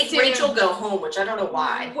 Yeah, they those make two- Rachel go home, which I don't know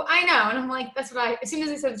why. Well, I know, and I'm like, that's what as soon as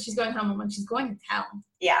they said that she's going home, I'm like, she's going to town.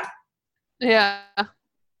 Yeah. Yeah.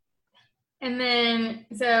 And then,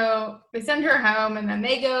 so they send her home, and then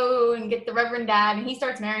they go and get the Reverend Dad, and he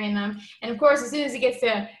starts marrying them. And of course, as soon as he gets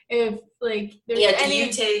to, if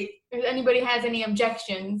anybody has any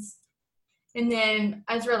objections, and then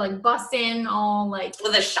Ezra like busts in all like,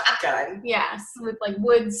 With a shotgun. yes, with like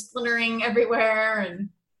wood splintering everywhere,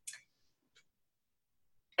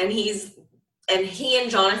 And he and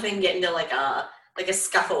Jonathan get into like a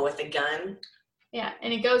scuffle with a gun. yeah,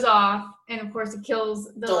 and it goes off, and of course, it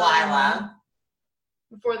kills Delilah.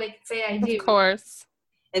 before they can say I do, Of course.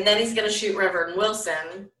 And then he's gonna shoot Reverend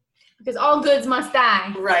Wilson. because all goods must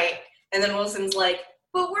die. Right. And then Wilson's like,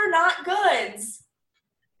 but we're not goods.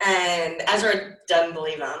 And Ezra doesn't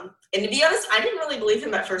believe him. And to be honest, I didn't really believe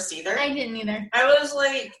him at first either. I didn't either. I was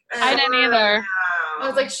like, I didn't either. I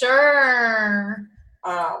was like, sure.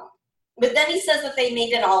 But then he says that they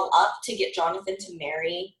made it all up to get Jonathan to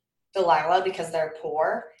marry Delilah because they're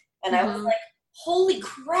poor. And I was like, holy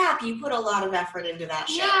crap, you put a lot of effort into that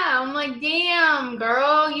shit. Yeah, I'm like, damn,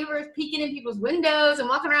 girl, you were peeking in people's windows and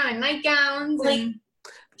walking around in nightgowns. Like, and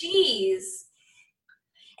jeez.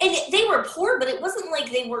 And they were poor, but it wasn't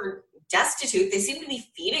like they were destitute. They seemed to be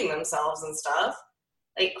feeding themselves and stuff.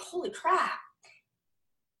 Like, holy crap.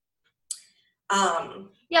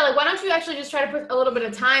 yeah, like, why don't you actually just try to put a little bit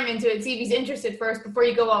of time into it, see if he's interested first before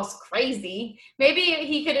you go all crazy. Maybe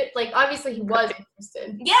he could, like, obviously he was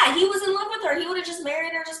interested. Yeah, he was in love with her. He would have just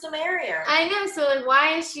married her just to marry her. I know, so, like,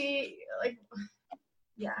 why is she, like,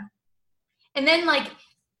 yeah. And then,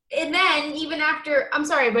 even after, I'm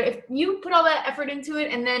sorry, but if you put all that effort into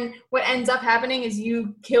it and then what ends up happening is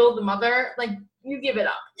you kill the mother, like, you give it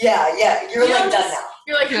up. Yeah, you're You like don't done just- now.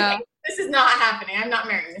 You're like, Yeah. okay, this is not happening. I'm not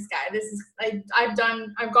marrying this guy. This is, I've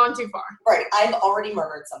gone too far. Right, I've already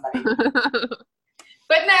murdered somebody.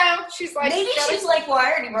 But no, she's like, Maybe gotta- she's like, well,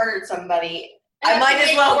 I already murdered somebody. I I have might to as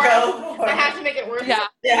make well it go worse. for I it. have to make it worse. Yeah.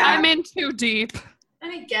 Yeah. I'm in too deep.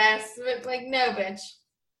 I guess, but like, no, bitch.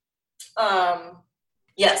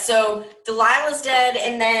 Yeah, so Delilah's dead,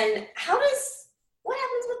 and then what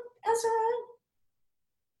happens with Ezra?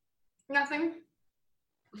 Nothing.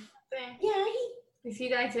 Yeah, Does he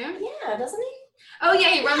die too? yeah, doesn't he? Oh yeah,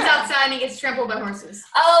 he runs Yeah. outside and he gets trampled by horses.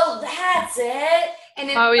 Oh, that's it. And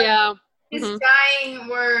then Oh, yeah. his Mhm. dying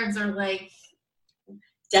words are like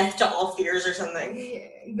Death to all fears or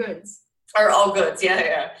something. goods. Or all goods,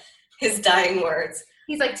 yeah. His dying words.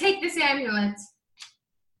 He's like, take this amulet.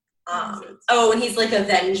 Oh, and he's like,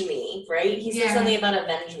 avenge me, right? He says Yeah. something about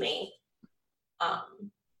avenge me.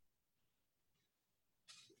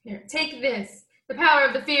 Here, take this. The power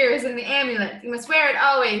of the fear is in the amulet. You must wear it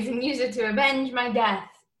always and use it to avenge my death.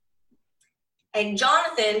 And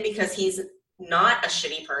Jonathan, because he's not a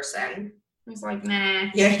shitty person, He's like, nah.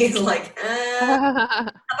 yeah, he's like, but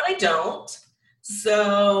I don't.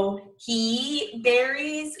 So he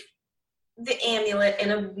buries the amulet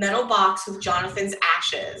in a metal box with Jonathan's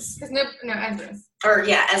ashes. Because Ezra's. Or,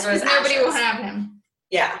 yeah, Ezra's Because nobody ashes. will have him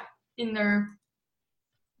Yeah, in their.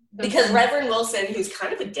 because Reverend Wilson, who's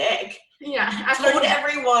kind of a dick, Yeah. told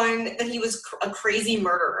everyone that he was a crazy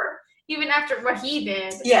murderer. Even after what he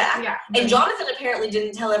did. Yeah. Yeah. And Jonathan apparently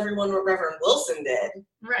didn't tell everyone what Reverend Wilson did.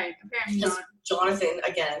 Right. Apparently Because not. Jonathan,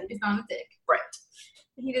 again, He's not a dick. right.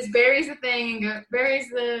 He just buries the thing and buries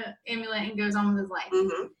the amulet and goes on with his life.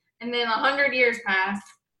 Mm-hmm. And then 100 years pass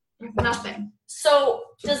with nothing. So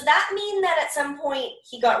does that mean that at some point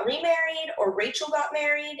he got remarried or Rachel got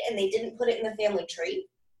married and they didn't put it in the family tree?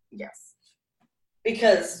 Yes.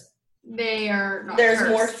 Because They are not there's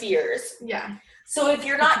cursed. more fears. Yeah. So if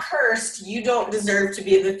you're not cursed, you don't deserve to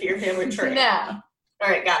be in the fear family tree. No. All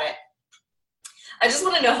right, got it. I just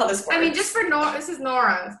want to know how this works. I mean, just for Nora, this is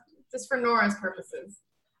Nora. Just for Nora's purposes.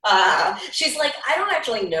 She's like, I don't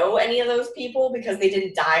actually know any of those people because they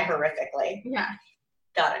didn't die horrifically. Yeah.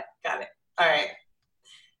 Got it. All right.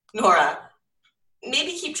 Nora,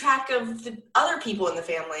 maybe keep track of the other people in the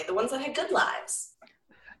family, the ones that had good lives.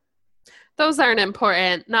 Those aren't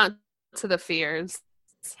important, not to the fears.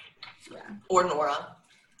 Yeah. Or Nora.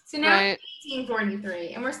 So now Right. it's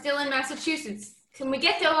 1843, and we're still in Massachusetts. Can we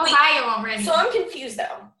get to Ohio already? So I'm confused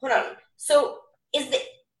though. Hold on. So is the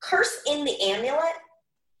curse in the amulet?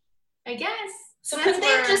 I guess. So That's couldn't they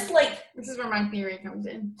have where- just like This is where my theory comes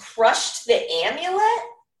in. crushed the amulet?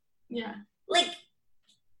 Yeah. Like,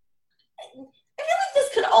 I feel like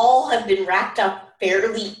this could all have been wrapped up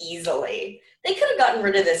fairly easily. They could have gotten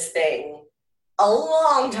rid of this thing a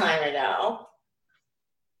long time ago.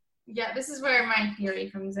 Yeah, this is where my theory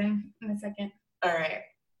comes in a second. All right.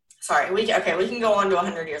 Sorry. We can go on to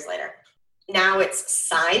 100 years later. Now it's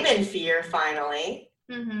Simon Fear, finally.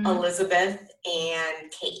 Mm-hmm. Elizabeth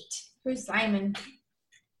and Kate. Who's Simon?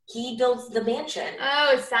 He builds the mansion.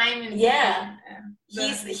 Oh, it's Simon. Yeah.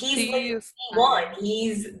 He's like Jeez. one.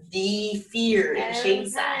 He's the Fear in Oh,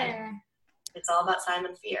 Shadyside. okay. It's all about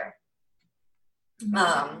Simon Fear.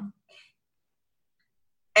 Mm-hmm.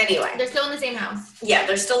 Anyway. They're still in the same house. Yeah,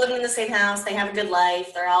 they're still living in the same house. They have a good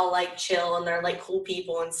life. They're all like chill and they're like cool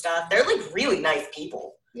people and stuff. They're like really nice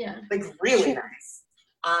people. Yeah. Like really nice.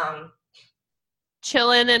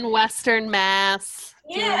 Chilling in Western Mass.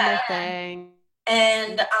 Doing Yeah. their thing.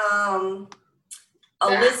 And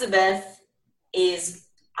Elizabeth is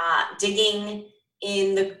digging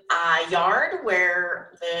in the yard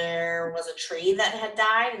where there was a tree that had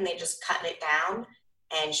died and they just cut it down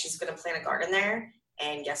and she's going to plant a garden there.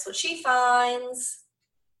 And guess what she finds?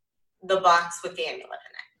 The box with the amulet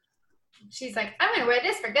in it. She's like, I'm gonna wear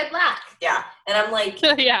this for good luck. Yeah. And I'm like,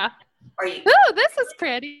 Yeah. are you? Oh, this is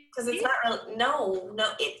pretty. Because it's not really, no,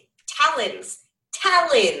 it, talons.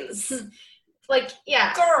 Like,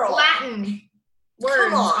 yeah, Girl. Latin words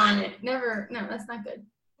Come on. on it. Never, no, that's not good.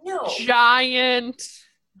 No. Giant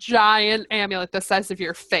amulet the size of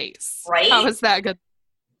your face. Right? How is that good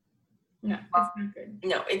No, that's not good.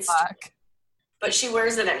 No, it's, luck? but she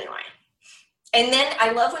wears it anyway. And then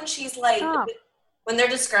I love when she's like, Stop. when they're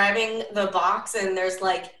describing the box and there's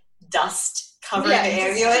like dust covering Yeah, the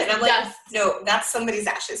just amulet. And I'm like, dust. no, that's somebody's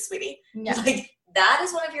ashes, sweetie. Yeah. Like, that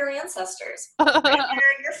is one of your ancestors. Right there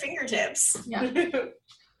at your fingertips. Yeah.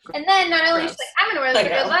 And then not only is she Gross. like, I'm gonna wear this for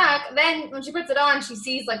Like, good luck, then when she puts it on, she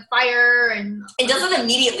sees like fire and It doesn't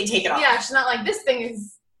immediately take it off. yeah, she's not like, this thing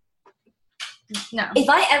is no. If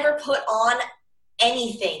I ever put on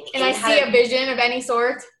anything And I see a vision of any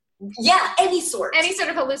sort, any sort, any sort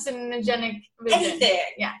of hallucinogenic vision. anything,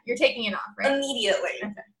 Yeah, you're taking it off, right? immediately,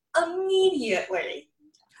 Okay. immediately,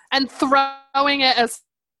 And throwing it as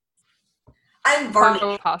I'm far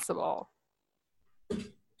burning. as possible.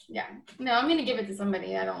 Yeah. No, I'm gonna give it to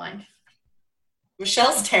somebody I don't like.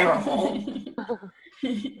 Michelle's terrible.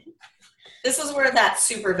 This is where that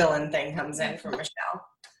supervillain thing comes in for Michelle.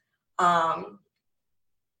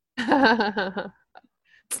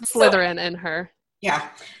 Slytherin in her. Yeah,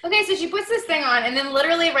 Okay, so she puts this thing on, and then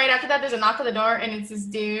literally right after that, there's a knock on the door, and it's this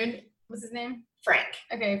dude. What's his name? Frank,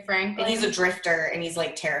 Okay, Frank. and he's a drifter, and he's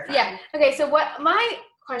like terrified. Yeah. Okay, so what my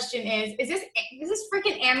question is this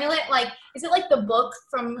freaking amulet like, is it like the book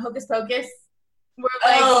from Hocus Pocus? Where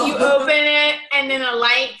like you open it and then a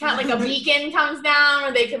light, like a beacon comes down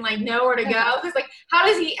where they can like know where to go? Because like, how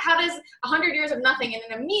does 100 years of nothing and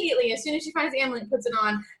then immediately as soon as she finds the amulet, puts it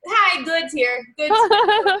on, hi, goods here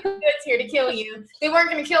to kill you. They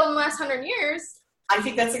weren't going to kill him in the last 100 years. I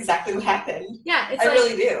think that's exactly what happened. Yeah, it's I like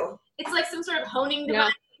really do. it's like some sort of honing Yeah.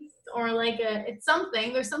 device or like it's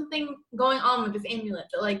something. There's something going on with this amulet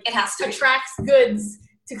that like It has to be. attracts goods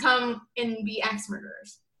to come and be axe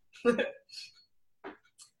murderers.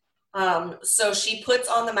 So she puts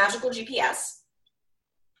on the magical GPS,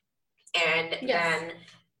 and Yes.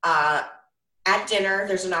 then at dinner,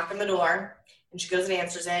 there's a knock on the door, and she goes and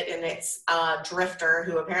answers it, and it's a drifter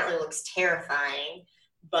who apparently looks terrifying,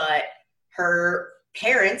 but her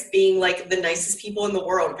parents, being like the nicest people in the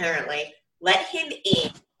world, apparently, let him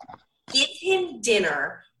in, give him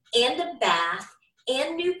dinner and a bath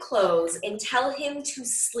and new clothes, and tell him to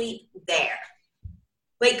sleep there.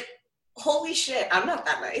 Like, holy shit, I'm not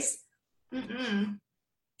that nice. Mm-mm.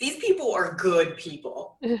 These people are good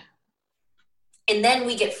people. And then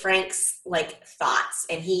we get Frank's like thoughts,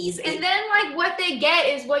 and he's And then like what they get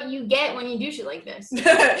is what you get when you do shit like this.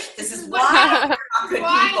 this is why we're not good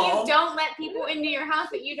Why people. you don't let people into your house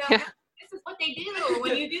that you don't Yeah. know. This is what they do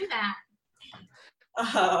when you do that.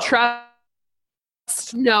 Trust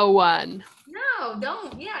no one. No,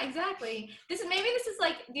 don't. Yeah, exactly. This is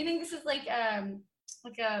like. Do you think this is like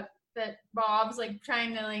that Bob's like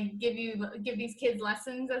trying to like give these kids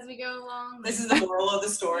lessons as we go along? This is the moral of the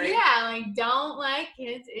story. Yeah, like don't let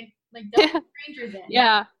kids don't let strangers in.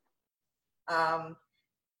 Yeah. Um,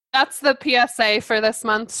 That's the PSA for this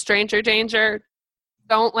month, Stranger Danger.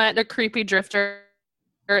 Don't let a creepy drifter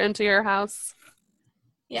into your house.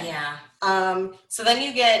 Yeah. So then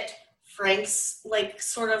you get Frank's like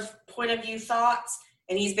sort of point of view thoughts,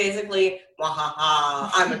 and he's basically, "Wahaha,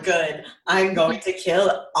 I'm good. I'm going to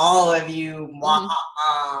kill all of you."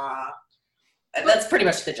 Wahaha. That's pretty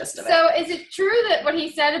much the gist of it. So is it true that what he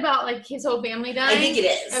said about like his whole family dying? I think it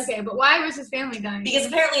is. Okay, but why was his family dying? Because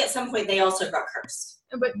apparently at some point they also got cursed.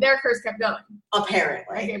 But their curse kept going.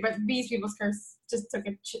 Apparently. Okay, but these people's curse just took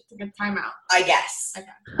a time out. I guess.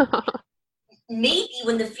 Okay. Maybe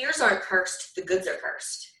when the fears aren't cursed, the goods are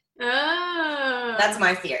cursed. Oh. That's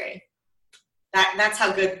my theory. That's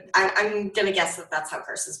how good. I'm gonna guess that that's how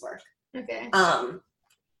curses work. okay.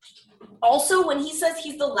 Also, when he says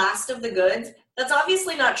he's the last of the goods, that's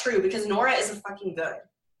obviously not true because Nora is a fucking good.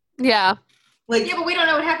 Yeah. Like, Yeah, but we don't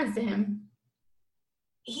know what happens to him.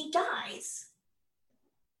 he dies.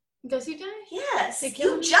 Does he die? Yes. They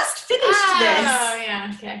kill You him? just finished Oh, this.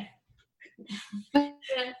 yeah, okay. Yeah.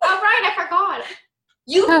 Oh, right, I forgot.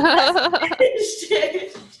 You just finished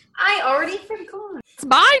it. I already forgot. It's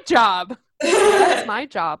my job. That's my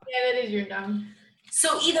job. Yeah, that is your job.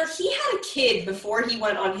 So either he had a kid before he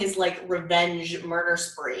went on his like revenge murder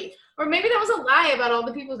spree. Or maybe that was a lie about all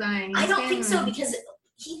the people dying. I His don't think so family. because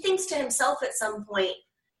he thinks to himself at some point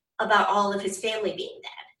about all of his family being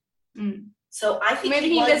dead. Mm. So I think Maybe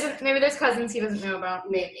he was, doesn't. Maybe there's cousins he doesn't know about.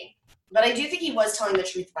 maybe. But I do think he was telling the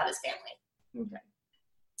truth about his family.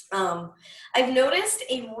 Okay. I've noticed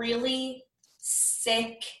a really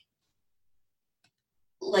sick,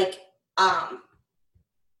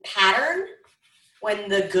 pattern when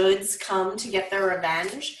the goods come to get their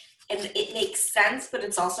revenge. And it makes sense, but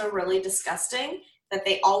it's also really disgusting that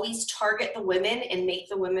they always target the women and make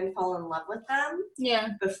the women fall in love with them Yeah.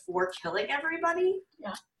 before killing everybody.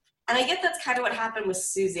 Yeah. And I get that's kind of what happened with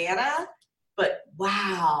Susanna, but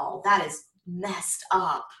wow, that is messed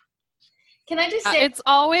up. Can I just say, It's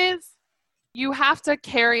always, you have to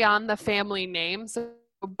carry on the family name. So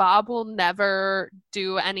Bob will never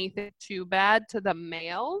do anything too bad to the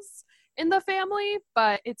males in the family,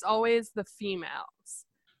 but it's always the females.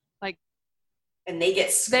 And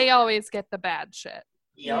they always get the bad shit.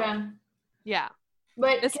 Yep. yeah. Yeah.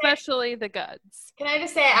 But Especially the goods. can I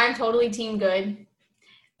just say I'm totally team good?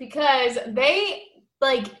 Because they,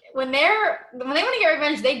 like, when they want to get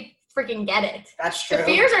revenge, they freaking get it. That's true. The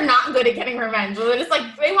fears are not good at getting revenge. They're just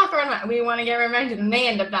like, they walk around, we want to get revenge, and then they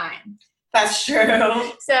end up dying. That's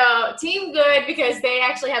true. So, team good because they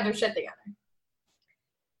actually have their shit together.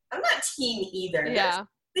 I'm not team either. Yeah.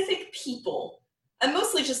 They're specific people. I'm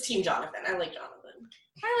mostly just team Jonathan. I like Jonathan.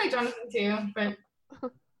 I like Jonathan too, but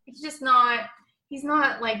he's just not, he's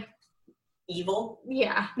not like, Evil.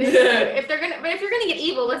 yeah. If you're gonna get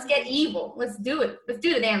evil, let's get evil. Let's do it. Let's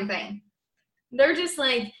do the damn thing. They're just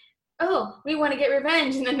like, oh, we want to get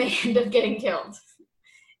revenge, and then they end up getting killed.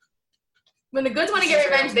 When the goods want to get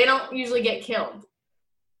revenge, they don't usually get killed.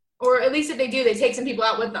 Or at least if they do, they take some people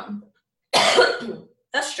out with them.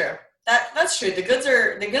 That's true. That's true. The goods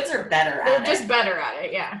are better They're at just it. better at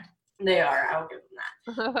it, yeah. They are. I'll give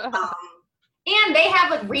them that. And they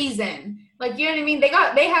have like reason. Like, you know what I mean?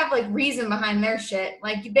 They have like reason behind their shit.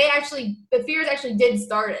 Like the fears actually did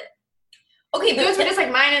start it. Okay, The but goods were just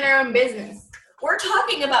like minding their own business. we're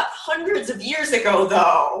talking about hundreds of years ago,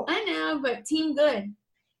 though. I know, but team good.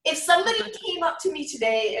 If somebody came up to me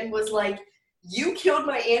today and was like, "You killed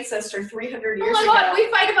my ancestor 300 years Oh ago," my god, we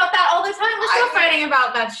fight about that all the time. We're still fighting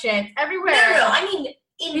about that shit everywhere. No, I mean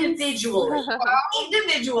individually.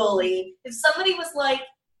 Individually, if somebody was like,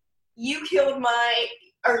 "You killed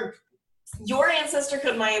or your ancestor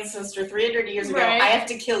killed my ancestor 300 years ago, Right. I have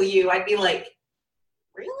to kill you," I'd be like,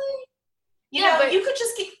 "Really?" You Yeah, know, but you could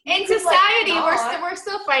just get In you could, society, not. we're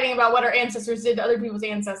still fighting about what our ancestors did to other people's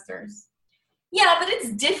ancestors. Yeah, but it's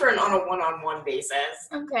different on a one-on-one basis.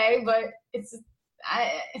 Okay, but but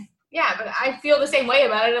I feel the same way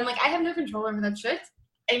about it. I'm like, I have no control over that shit.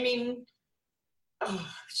 I mean,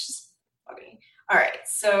 it's just funny. All right,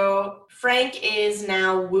 so Frank is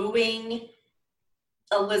now wooing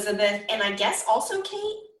Elizabeth, and I guess also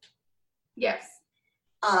Kate. Yes.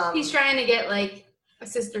 Um, He's trying to get like a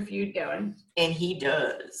sister feud going. and he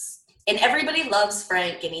does. And everybody loves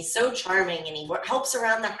Frank, and he's so charming, and he helps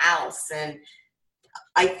around the house. And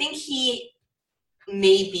I think he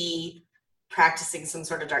may be practicing some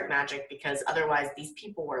sort of dark magic, because otherwise these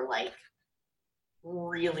people were like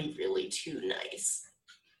really, really too nice.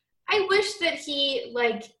 I wish that he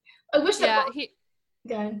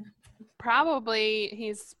Good. probably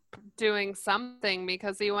he's doing something,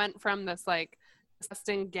 because he went from this like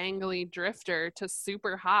disgusting gangly drifter to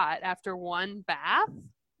super hot after one bath.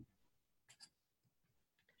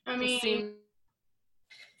 I Just mean, seemed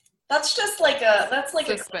That's just like a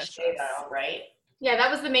Suspicious. cliche though, right? yeah, that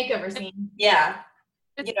was the makeover scene. Yeah.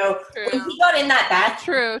 You know, true. when he got in that bath,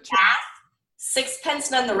 True.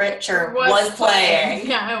 Sixpence None the Richer was playing.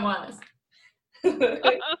 Yeah, it was.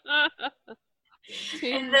 True.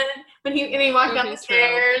 And then when he walked down the Movie's true.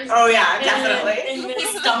 stairs. Oh yeah, And definitely. then- He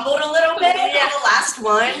stumbled a little bit Yeah. on the last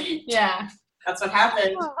one. Yeah. That's what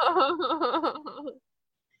happened.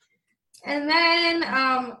 And then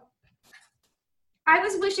I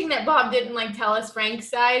was wishing that Bob didn't like tell us Frank's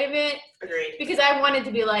side of it, Agreed. because I wanted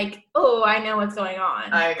to be like, oh, I know what's going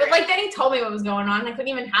on. I agree. But like then he told me what was going on, and I couldn't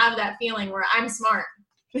even have that feeling where I'm smart.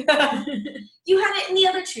 You had it in the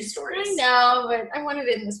other two stories. I know, but I wanted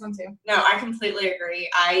it in this one too. No, I completely agree.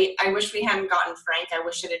 I wish we hadn't gotten Frank. I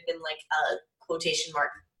wish it had been like a quotation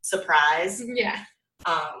mark surprise. Yeah.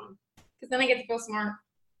 Because then I get to feel smart.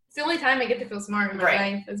 It's the only time I get to feel smart in my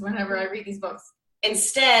Right. life is whenever I read these books.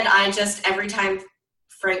 Instead, every time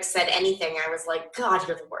Frank said anything, I was like, God,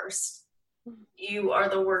 you're the worst. You are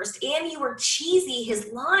the worst. And you were cheesy.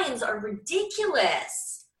 His lines are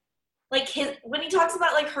ridiculous. Like when he talks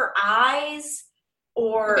about like her eyes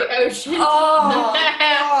or The ocean. oh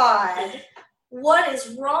God. What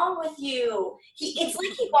is wrong with you? It's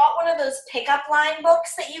like he bought one of those pickup line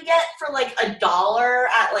books that you get for like $1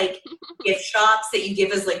 at like gift shops that you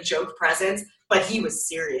give as like joke presents, but he was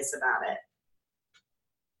serious about it.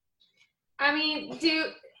 I mean,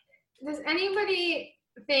 does anybody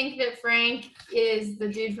think that Frank is the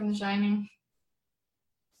dude from The Shining?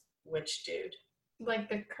 Which dude? Like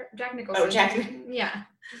the Jack Nicholson. Oh, Jack. Yeah.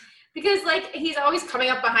 Because, like, he's always coming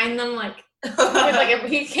up behind them, like, with,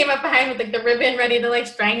 he came up behind with, like, the ribbon ready to, like,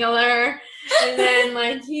 strangle her. And then,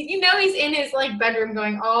 like, he's in his, like, bedroom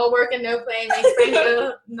going, all work and no play makes Frank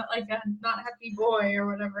a not happy boy or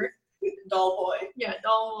whatever. Doll boy. Yeah,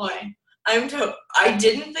 doll boy. I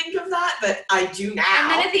didn't think of that, but I do now. And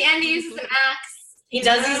then at the end, he uses an axe. He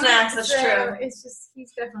does use an axe, that's true. It's just,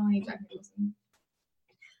 he's definitely Jack Nicholson.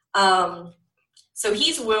 So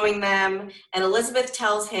he's wooing them, and Elizabeth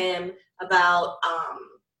tells him about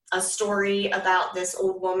a story about this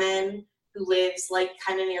old woman who lives like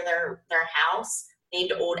kind of near their house,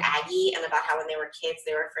 named Old Aggie, and about how when they were kids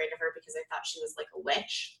they were afraid of her because they thought she was like a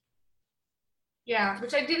witch. Yeah,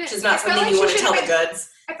 which I didn't. Which is not something you want to tell the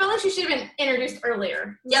goods. I felt like she should have been introduced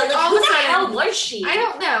earlier. Yeah, like who the hell was she? I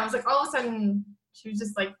don't know. I was like, all of a sudden, she was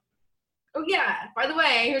just like, oh yeah, by the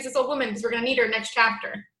way, here's this old woman because we're going to need her next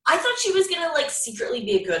chapter. I thought she was going to like secretly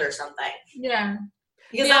be a good or something. Yeah.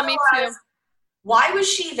 Because me too. Why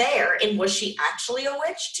was she there? And was she actually a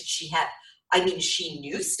witch? Did she have, she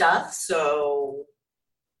knew stuff, so.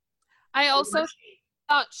 I also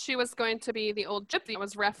thought she was going to be the old gypsy that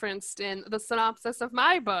was referenced in the synopsis of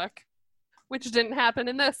my book, which didn't happen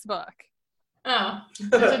in this book. Oh.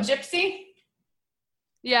 There's a gypsy?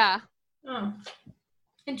 Yeah. Oh.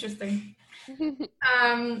 Interesting.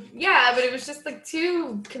 Yeah, but it was just like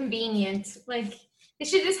too convenient. Like they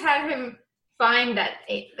should just have him find that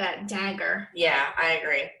dagger. Yeah, I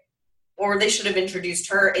agree. Or they should have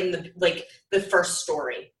introduced her in the first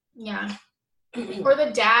story. Yeah. Or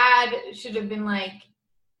the dad should have been like,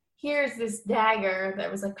 here's this dagger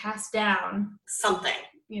that was like passed down. Something.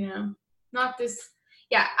 You know? Not this.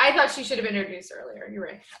 Yeah, I thought she should have been introduced earlier. You're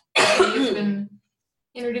right. She should have been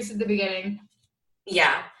introduced at the beginning.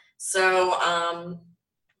 Yeah. So,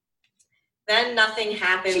 then nothing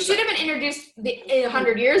happens. She should have been introduced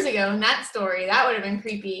 100 years ago in that story. That would have been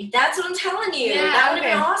creepy. That's what I'm telling you. Yeah, that would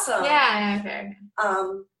have been awesome. Yeah, okay.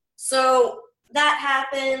 So that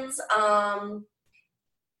happens.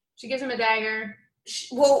 She gives him a dagger.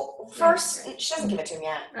 First, she doesn't give it to him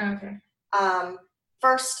yet. Oh, okay.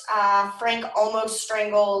 First, Frank almost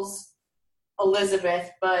strangles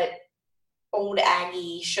Elizabeth, but old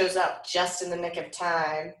Aggie shows up just in the nick of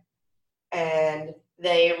time, and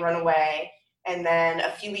they run away. And then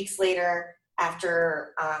a few weeks later,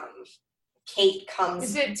 after Kate comes...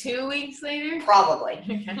 Is it 2 weeks later? Probably.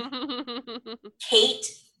 Okay. Kate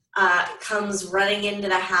comes running into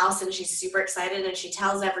the house, and she's super excited, and she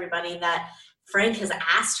tells everybody that Frank has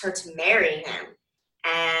asked her to marry him.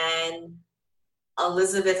 And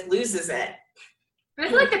Elizabeth loses it. I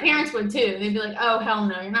feel like the parents would too. They'd be like, oh, hell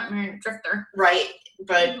no, you're not marrying a drifter. Right.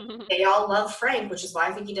 But they all love Frank, which is why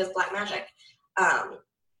I think he does black magic.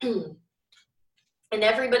 And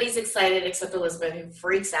everybody's excited except Elizabeth, who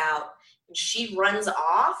freaks out. And she runs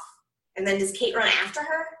off. And then does Kate run after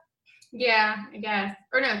her? Yeah, I guess.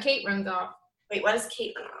 Or no, Kate runs off. Wait, why does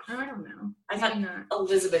Kate run off? I don't know. I thought not.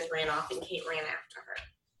 Elizabeth ran off and Kate ran after her.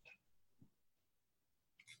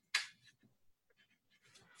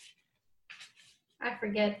 I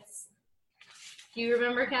forget. Do you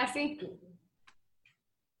remember, Cassie?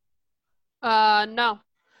 No.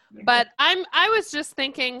 But I was just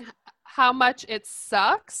thinking how much it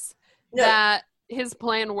sucks that his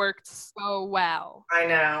plan worked so well. I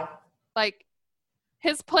know. Like,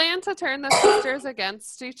 his plan to turn the sisters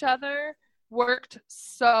against each other worked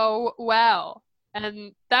so well.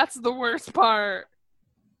 And that's the worst part.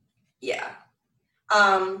 Yeah.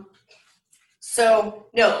 So,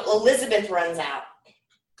 no, Elizabeth runs out.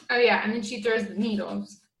 Oh, yeah, and then she throws the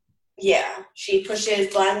needles. Yeah, she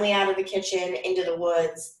pushes blindly out of the kitchen into the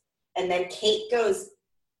woods, and then Kate goes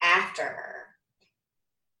after her.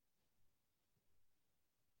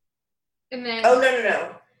 And then... Oh,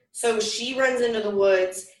 no. So she runs into the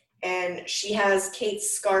woods, and she has Kate's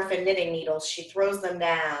scarf and knitting needles. She throws them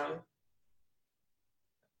down.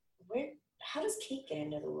 How does Kate get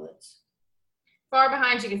into the woods? Far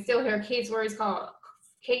behind, she can still hear Kate's worries call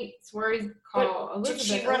Elizabeth. Did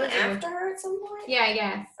she run after her at some point? Yeah, I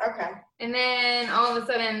guess. Okay. And then all of a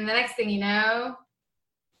sudden, the next thing you know...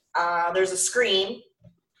 there's a scream,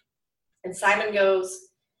 and Simon goes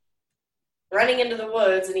running into the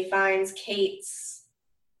woods, and he finds Kate's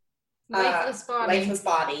lifeless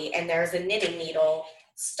body, and there's a knitting needle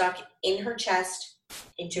stuck in her chest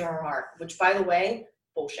into her heart, which, by the way,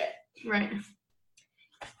 bullshit. Right.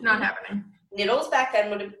 Not happening. Needles back then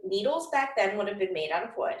would have been made out of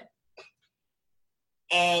wood.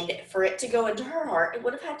 And for it to go into her heart, it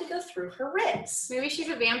would have had to go through her ribs. Maybe she's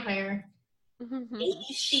a vampire. Maybe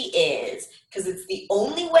she is, because it's the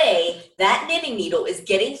only way that knitting needle is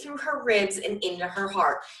getting through her ribs and into her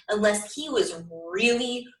heart, unless he was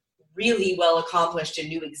really, really well accomplished and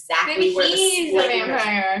knew exactly Maybe where the he's a split in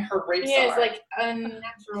vampire. her ribs He has are. like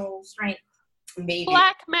unnatural strength. Maybe.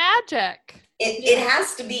 Black magic. It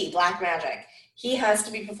has to be black magic. He has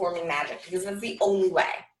to be performing magic because that's the only way.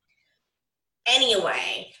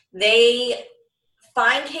 Anyway, they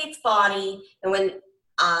find Kate's body, and when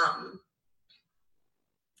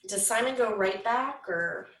does Simon go right back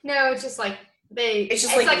or? No, it's just like It's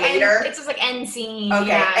just like later? It's just like end scene. Okay,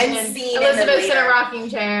 yeah. end and scene and then Elizabeth's in a later. rocking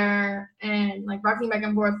chair and like rocking back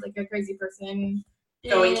and forth like a crazy person.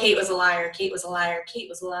 Going, And- Kate was a liar, Kate was a liar, Kate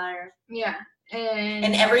was a liar. Yeah.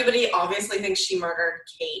 And everybody obviously thinks she murdered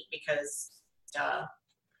Kate because, duh.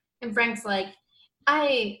 And Frank's like,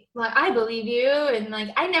 I believe you, and like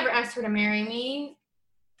I never asked her to marry me.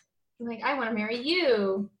 Like I want to marry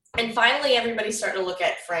you. And finally, everybody's starting to look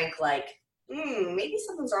at Frank like, maybe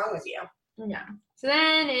something's wrong with you. Yeah. So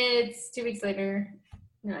then it's 2 weeks later.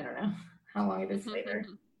 No, I don't know how long it is later.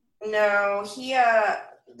 No, he,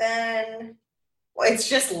 then, well, it's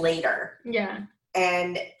just later. Yeah.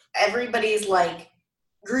 And everybody's like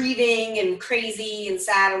grieving and crazy and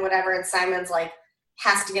sad and whatever. And Simon's like,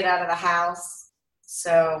 has to get out of the house.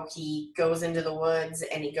 So he goes into the woods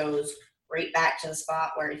and he goes right back to the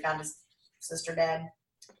spot where he found his sister dead.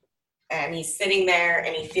 And he's sitting there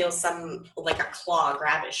and he feels like a claw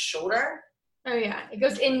grab his shoulder. Oh yeah. It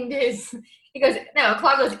goes into his. A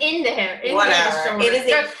claw goes into him. Into Whatever. His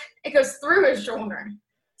shoulder. It It goes through his shoulder.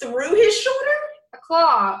 Through his shoulder? A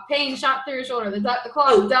claw, pain shot through his shoulder. The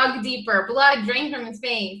claw dug deeper. Blood drained from his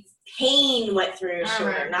face. Pain went through his All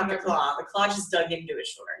shoulder, right, not the whatever. claw. The claw just dug into his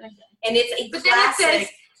shoulder. Okay. And it's a But classic. then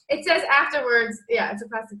it says afterwards. Yeah, it's a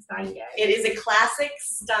classic Stein gag. It is a classic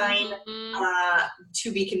Stein Mhm.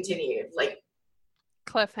 to be continued. Like,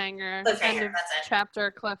 Cliffhanger. End cliffhanger, of that's it.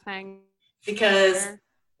 chapter cliffhanger. Because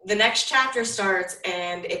the next chapter starts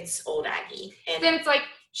and it's old Aggie. And Then it's like,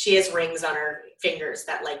 she has rings on her fingers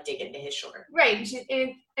that like dig into his shoulder. right,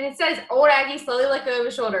 and it says old Aggie slowly let go of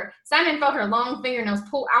his shoulder. Simon felt her long fingernails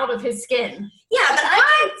pull out of his skin. Yeah, but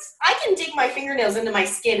I can dig my fingernails into my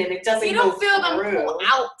skin and it doesn't You go don't feel them through. pull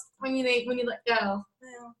out when you let go.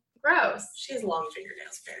 Well, Gross. she has long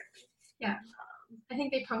fingernails, apparently. I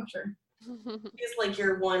think they puncture. It's like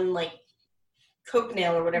your one like coke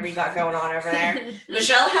nail or whatever you got going on over there.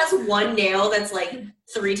 Michelle has one nail that's like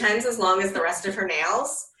 3 times as long as the rest of her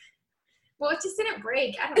nails. Well, it just didn't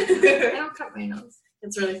break. I don't cut my nails.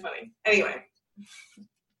 It's really funny. Anyway.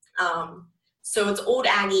 So it's old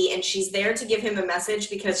Aggie and she's there to give him a message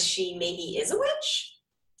because she maybe is a witch?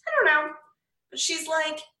 I don't know. But she's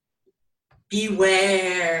like,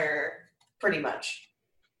 beware. Pretty much.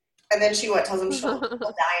 And then she tells him she'll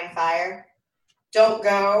die in fire. Don't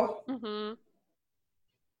go. Mhm.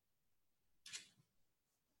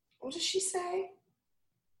 What does she say?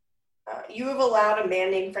 You have allowed a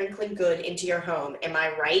man named Franklin Good into your home. Am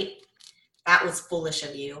I right? That was foolish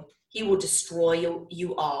of you. He will destroy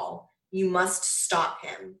you all. You must stop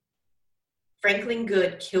him. Franklin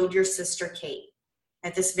Good killed your sister Kate.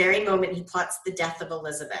 At this very moment, he plots the death of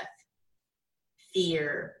Elizabeth.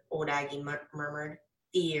 Fear, old Aggie murmured.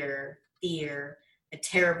 Fear, fear, a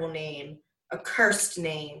terrible name, a cursed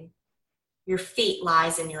name. Your fate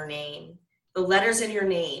lies in your name. The letters in your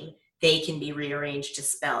name, they can be rearranged to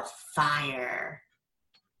spell fire.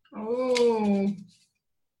 Oh.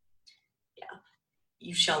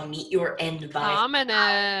 You shall meet your end by.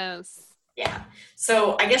 Ominous. Yeah.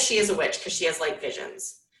 So I guess she is a witch because she has like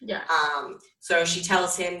visions. Yeah. So she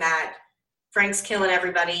tells him that Frank's killing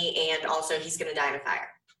everybody and also he's going to die in a fire.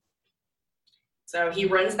 So he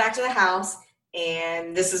runs back to the house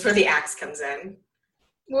and this is where the axe comes in.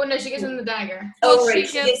 Well, no, she gives him the dagger, Oh, Well, right. she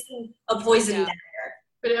She gives- gives him a poison Yeah. dagger.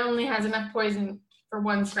 but it only has enough poison for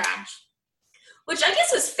one scratch. Which I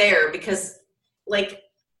guess is fair because, like,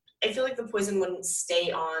 I feel like the poison wouldn't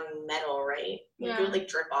stay on metal, right? It would, like,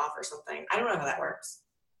 drip off or something. I don't know how that works.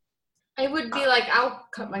 I would be like, I'll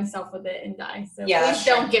cut myself with it and die. So Yeah, please that's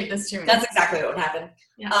true. don't give this to me. That's exactly what would happen.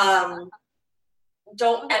 Yeah.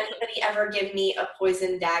 Don't anybody ever give me a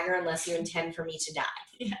poison dagger unless you intend for me to die.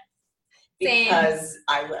 Yeah. Same. Because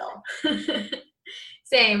I will.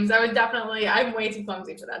 Same. So I would definitely. I'm way too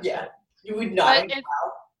clumsy for that. Yeah. shit. You would not. But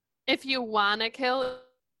if you want to kill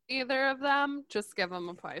either of them, just give them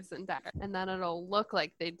a poison dagger, and then it'll look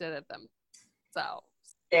like they did it themselves.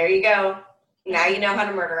 There you go. Now you know how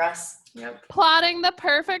to murder us. Yep. Plotting the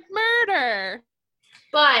perfect murder.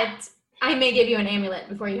 But I may give you an amulet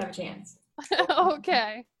before you have a chance.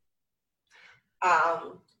 Okay.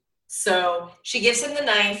 So she gives him the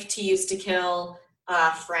knife to use to kill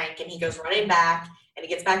Frank, and he goes running back, and he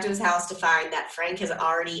gets back to his house to find that Frank has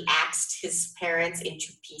already axed his parents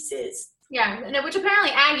into pieces. Yeah, which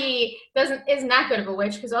apparently Aggie isn't that good of a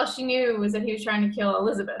witch because all she knew was that he was trying to kill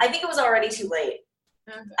Elizabeth. I think it was already too late.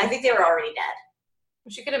 Okay. I think they were already dead.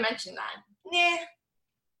 She could have mentioned that. Nah.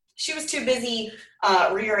 She was too busy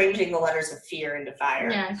rearranging the letters of fear into fire.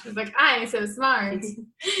 Yeah, she was like, I'm so smart.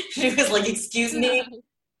 She was like, excuse me,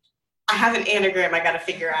 I have an anagram I gotta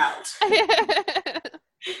figure out.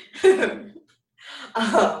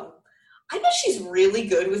 I bet she's really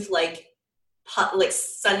good with like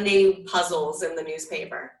Sunday puzzles in the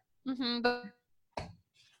newspaper. Mm-hmm.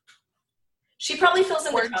 She probably fills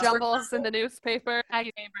in Word the crossword jumbles puzzle. in the newspaper.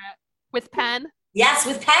 Aggie's favorite. With pen. Yes,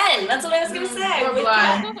 with pen. That's what I was gonna say. Or with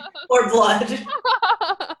blood. pen. Or blood.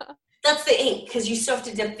 That's the ink, because you still have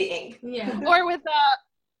to dip the ink. Yeah, Or with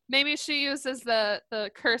maybe she uses the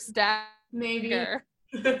cursed maybe. dagger.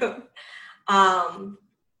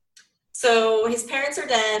 So his parents are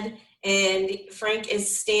dead, and Frank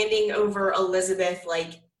is standing over Elizabeth,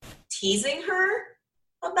 like teasing her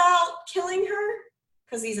about killing her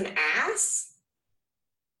because he's an ass.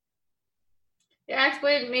 The axe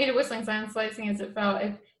blade made a whistling sound, slicing as it fell.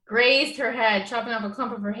 It grazed her head, chopping off a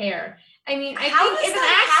clump of her hair. I mean, I How think does if an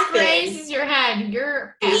that axe happen? grazes your head,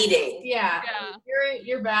 you're Bleeding. Yeah, Yeah.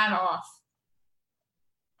 you're bad off.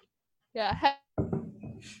 Yeah.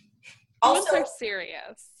 Also, Those are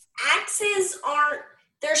serious. axes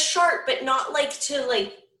they're sharp, but not like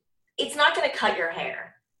it's not going to cut your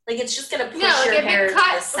hair. Like, it's just going to push No, like your if hair it to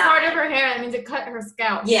cut the side. part of her hair, that means it cut her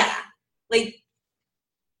scalp. Yeah. Like,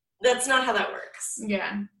 that's not how that works.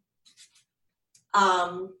 Yeah.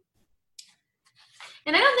 Um,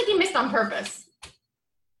 And I don't think he missed on purpose.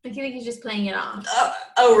 I think he's just playing it off.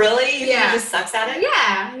 oh, really? You think Yeah. he just sucks at it?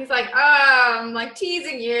 Yeah. He's like, I'm like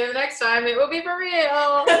teasing you. Next time it will be for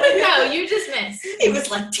real. Like, no, you just missed. He was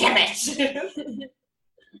like, damn it.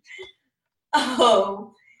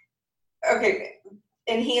 Oh. Okay.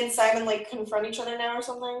 And he and Simon, like, confront each other now or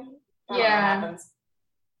something? I don't know what Yeah. happens.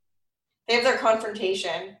 They have their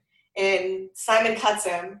confrontation, and Simon cuts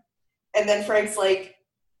him, and then Frank's like,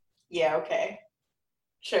 yeah, okay.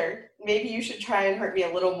 Sure. Maybe you should try and hurt me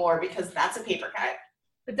a little more because that's a paper cut.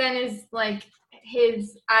 But then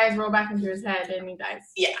his eyes roll back into his head and he dies.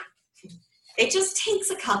 Yeah. It just takes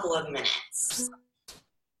a couple of minutes.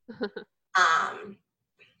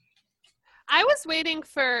 I was waiting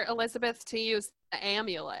for Elizabeth to use the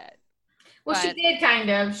amulet. Well, she But- did kind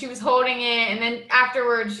of. She was holding it, and then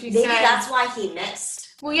afterwards she Maybe said, that's why he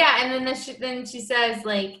missed. well, yeah, and then she says,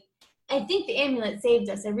 like, I think the amulet saved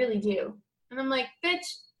us. I really do. And I'm like, bitch,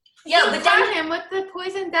 Yeah, you but got then him with the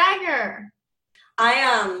poison dagger.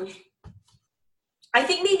 I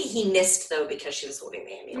think maybe he missed though because she was holding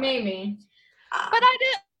the amulet. Maybe. But I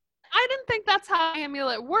didn't think that's how the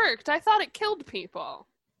amulet worked. I thought it killed people.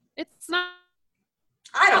 It's not.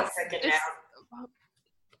 I don't freaking It's- know.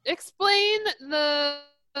 Explain the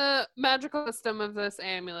magical system of this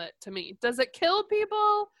amulet to me. Does it kill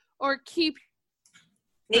people or keep?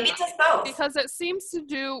 Maybe it does both. Because it seems to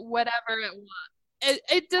do whatever it wants.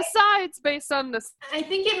 It decides based on the. I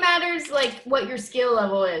think it matters, like, what your skill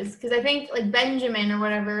level is. Because I think, like, Benjamin or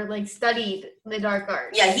whatever, like, studied the dark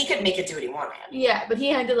arts. Yeah, he could make it do what he wanted. Yeah, but he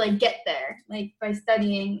had to, like, get there, like, by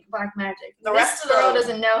studying black magic. The This rest of girl the-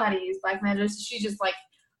 doesn't know how to use black magic, so she's just like,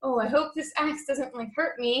 oh, I hope this axe doesn't, like,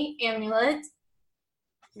 hurt me, amulet.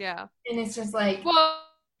 Yeah. And it's just like, Well,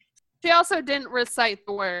 she also didn't recite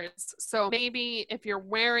the words. So maybe if you're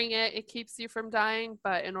wearing it, it keeps you from dying.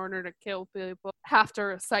 But in order to kill people, have to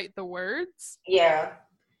recite the words. Yeah.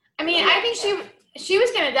 I mean, I think she was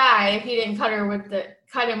gonna die if he didn't cut him with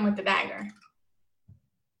the dagger.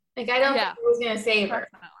 Like, I don't Yeah. think he was gonna save her.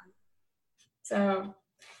 Definitely. So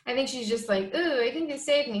I think she's just like, ooh, I think it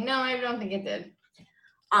saved me. No, I don't think it did.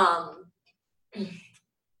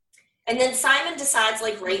 And then Simon decides,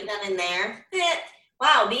 like, right then and there,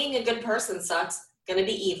 wow, being a good person sucks. Gonna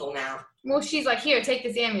be evil now. Well, she's like, here, take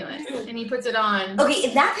this amulet. And he puts it on. Okay,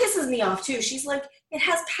 and that pisses me off too. She's like, it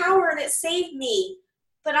has power and it saved me.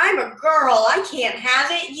 But I'm a girl. I can't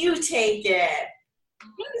have it. You take it.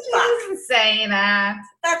 She doesn't say that.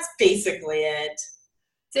 That's basically it.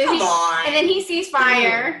 So Come he, on. and then he sees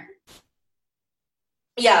fire.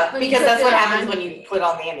 Yeah, When he because puts that's what it happens on. when you put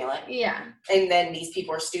on the amulet. Yeah. And then these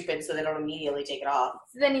people are stupid, so they don't immediately take it off.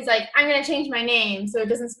 So then he's like, I'm gonna change my name so it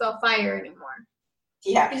doesn't spell fire anymore.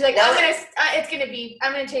 Yeah. He's like, I'm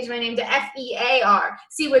gonna change my name to Fear.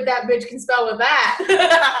 See what that bitch can spell with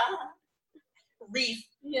that. Reef,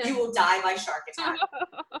 Yeah. you will die by shark attack.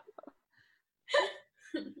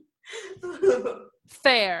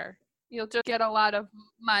 Fair. You'll just get a lot of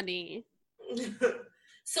money.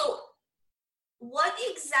 So, what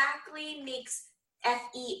exactly makes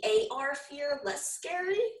FEAR fear less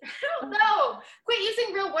scary? I don't know. Quit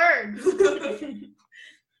using real words.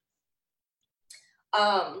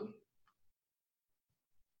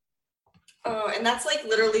 And that's like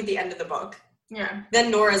literally the end of the book. Yeah. Then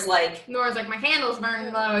Nora's like, Nora's like, my candle's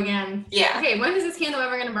burning low again. yeah. Okay, when is this candle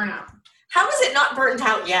ever gonna burn out? How is it not burnt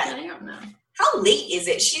out yet? I don't know. How late is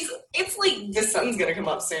it? It's like the sun's gonna come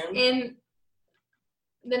up soon. In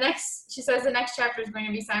she says the next chapter is going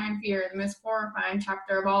to be Simon Fear, the most horrifying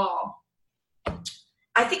chapter of all.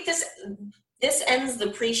 I think this ends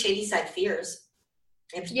the pre-Shady Side fears.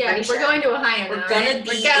 Yeah, we're going to Ohio We're now. gonna Right? be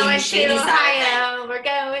We're going in to Shady Side. Ohio. We're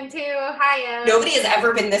going to Ohio. Nobody has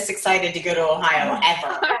ever been this excited to go to Ohio,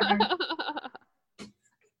 ever.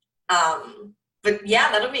 But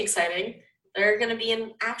yeah, that'll be exciting. They're gonna be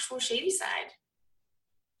in actual Shady Side.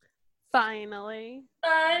 Finally.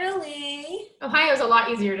 Finally. Ohio's a lot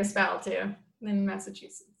easier to spell too than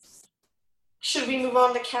Massachusetts. Should we move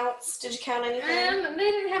on to counts? Did you count anything?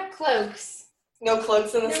 They didn't have cloaks. No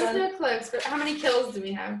cloaks in this There was one? no cloaks, but how many kills do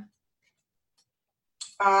we have?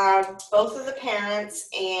 Both of the parents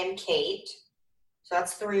and Kate. So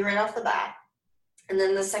that's 3 right off the bat. And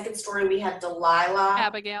then the second story we had Delilah.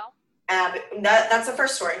 Abigail. That's the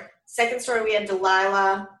first story. Second story we had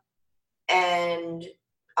Delilah and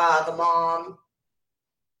the mom.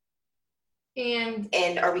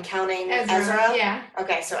 And are we counting Ezra? Yeah.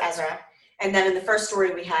 Okay, so Ezra. And then in the first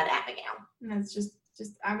story we had Abigail. And that's just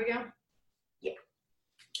Abigail? Yeah.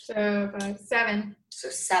 So 7. So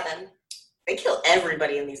 7. They kill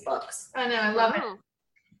everybody in these books. I know, I love it. Oh.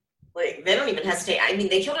 Like, they don't even hesitate. I mean,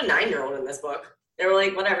 they killed a 9-year-old in this book. They were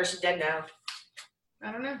like, whatever, she's dead now.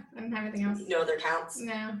 I don't know. I didn't have anything else. No other counts.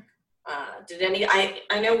 No.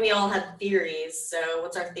 I know we all had theories, so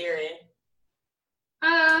what's our theory?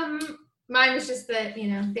 Mine was just that,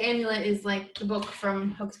 the amulet is like the book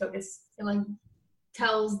from Hocus Pocus. It like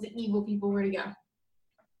tells the evil people where to go.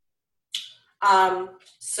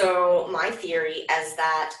 So my theory is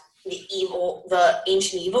that the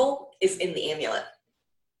ancient evil is in the amulet.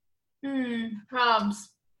 Probs.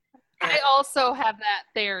 I also have that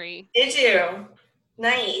theory. Did you?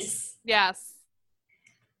 Nice. Yes.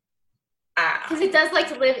 Because it does like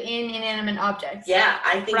to live in inanimate objects. Yeah,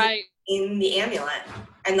 I think Right. it's in the amulet.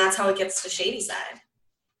 And that's how it gets to Shady Side.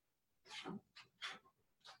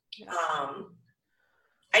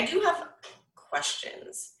 I do have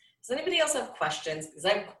questions. Does anybody else have questions? Because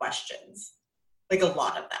I have questions. Like a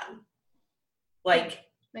lot of them. Like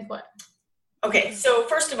what? Okay, so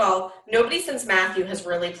first of all, nobody since Matthew has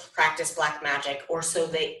really practiced black magic, or so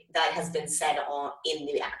that has been said in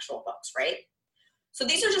the actual books, right? So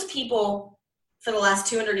these are just people for the last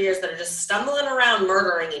 200 years that are just stumbling around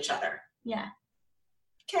murdering each other. Yeah.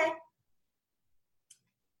 Okay.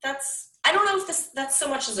 I don't know if that's so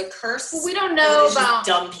much as a curse. Well, we don't or know it's just about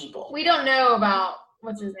dumb people. We don't know about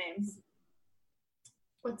what's his name.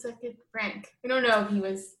 What's that kid? Frank. We don't know if he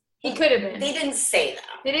was. He could have been. They didn't say that.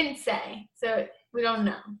 They didn't say, so we don't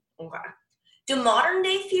know. Okay. Do modern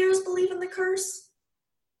day fears believe in the curse?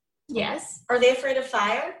 Yes. Are they afraid of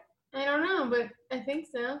fire? I don't know, but I think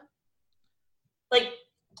so. Like,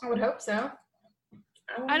 I would hope so.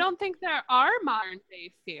 I don't think there are modern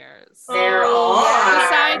day fears. There Oh, are.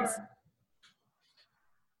 Besides,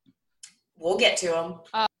 We'll get to them.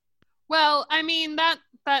 well, I mean that's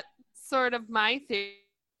sort of my theory,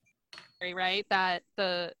 right? That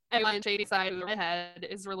the Shady Side of the Redhead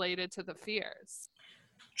is related to the fears.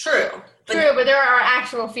 True. True, but there are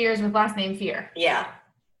actual fears with last name Fear. Yeah.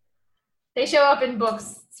 They show up in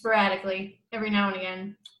books sporadically every now and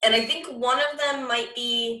again. And I think one of them might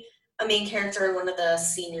be a main character in one of the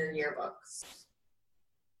senior yearbooks.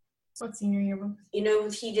 What senior yearbook? You know,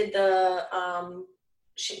 he did the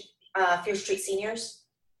Fear Street Seniors,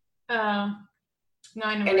 No,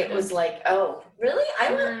 I know. and it was like, oh, really?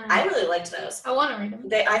 I really liked those. I want to read them.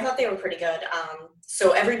 I thought they were pretty good.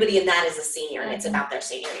 So everybody in that is a senior, and it's about their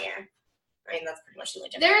senior year. I mean, that's pretty much the only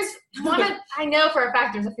difference. There's one. I know for a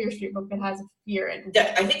fact there's a Fear Street book that has a fear in.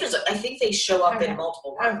 I think they show up Okay. in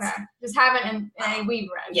multiple ones. Okay, just haven't in any we've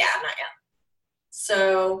read. Yeah, not yet.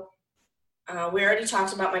 So we already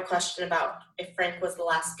talked about my question about if Frank was the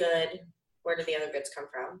last good. Where did the other goods come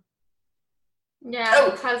from? Yeah.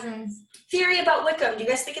 Oh. Cousins. Theory about Wickham. Do you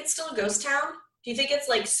guys think it's still a ghost town? Do you think it's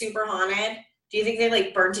like super haunted? Do you think they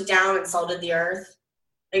like burnt it down and salted the earth?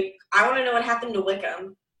 Like, I want to know what happened to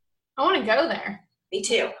Wickham. I want to go there. Me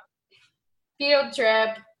too. Field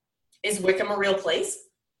trip. Is Wickham a real place?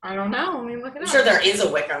 I don't know. Let me look it I'm up. sure there is a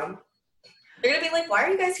Wickham. They're gonna be like, why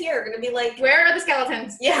are you guys here? They're gonna be like, Where are the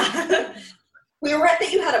skeletons? yeah. We read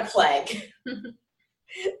that you had a plague.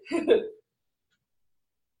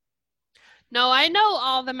 No, I know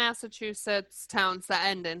all the Massachusetts towns that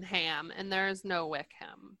end in ham, and there is no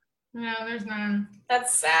Wickham. No, there's none.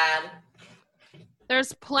 That's sad.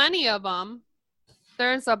 There's plenty of them.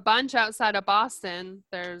 There's a bunch outside of Boston.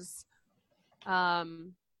 There's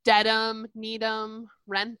Dedham, Needham,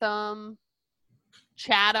 Rentham,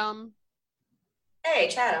 Chatham. Hey,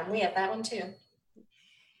 Chatham, we have that one too.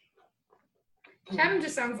 Chatham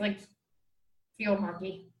just sounds like field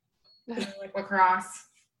hockey. Like lacrosse.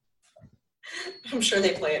 I'm sure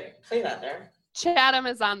they play that there. Chatham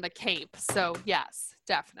is on the Cape, so yes,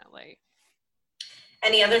 definitely.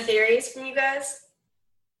 Any other theories from you guys?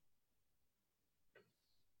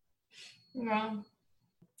 No.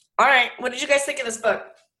 All right, what did you guys think of this book?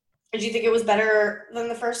 Did you think it was better than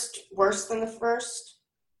the first, worse than the first?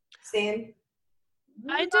 Same?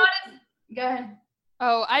 I did. Go ahead.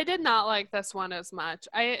 Oh, I did not like this one as much.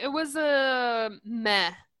 It was a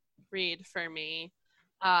meh read for me.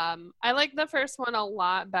 I like the first one a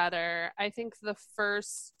lot better. I think the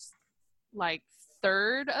first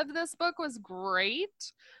third of this book was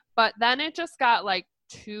great, but then it just got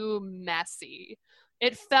too messy.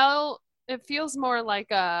 It feels more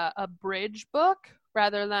like a bridge book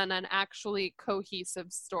rather than an actually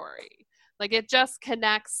cohesive story. It just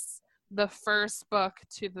connects the first book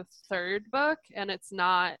to the third book, and it's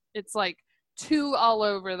too all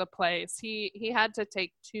over the place. He had to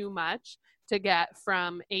take too much to get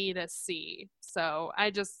from A to C. So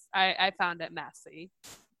I found it messy.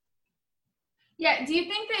 Yeah, do you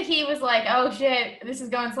think that he was like, oh shit, this is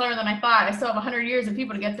going slower than I thought. I still have 100 years of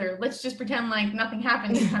people to get through. Let's just pretend like nothing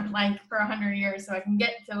happened for 100 years so I can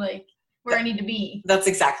get to where I need to be. That's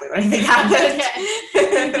exactly what I think happened.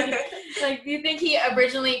 Do you think he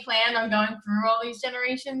originally planned on going through all these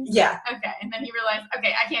generations? Yeah. Okay, and then he realized,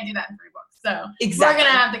 okay, I can't do that in 3 books. So Exactly. we're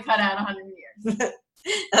going to have to cut out 100 years.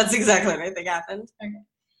 That's exactly what I think happened. Okay.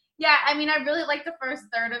 Yeah, I mean, I really like the first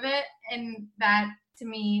third of it, and that to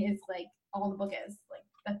me is all the book is.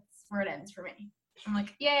 That's where it ends for me. I'm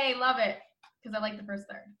like, yay, love it, because I like the first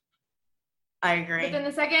third. I agree. But then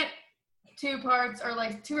the second 2 parts are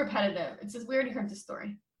too repetitive. It's just weird to hear the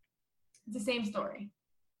story. It's the same story.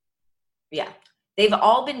 Yeah. They've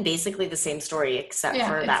all been basically the same story except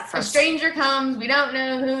for that first. A stranger comes, we don't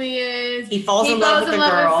know who he is. He falls in love with a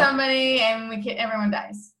girl. With somebody, and everyone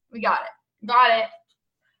dies. We got it.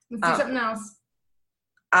 Let's do something else.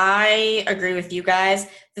 I agree with you guys.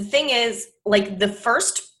 The thing is, the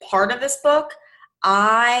first part of this book,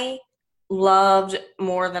 I loved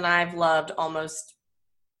more than I've loved almost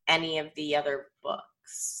any of the other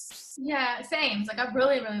books. Yeah, same. I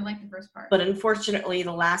really, really liked the first part. But unfortunately,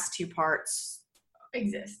 the last 2 parts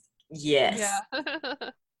exist. Yes. Yeah.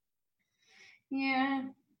 Yeah.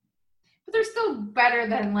 But they're still better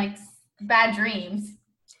than Bad Dreams.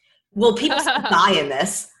 Well, people still die in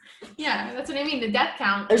this. Yeah, that's what I mean. The death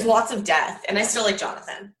count. There's lots of death, and I still like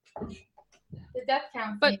Jonathan. The death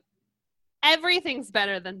count. But everything's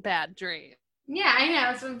better than Bad Dream. Yeah, I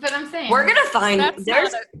know. So, but I'm saying We're gonna find That's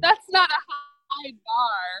not a high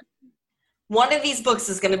bar. One of these books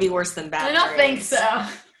is gonna be worse than Bad Dreams. I don't think so.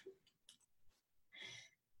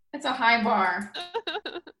 It's a high bar.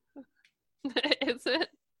 Is it?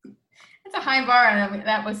 It's a high bar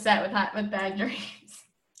that was set with Bad Dreams.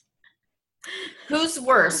 Who's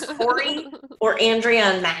worse, Corey or Andrea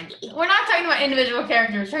and Maggie? We're not talking about individual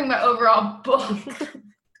characters. We're talking about overall book.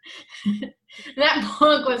 That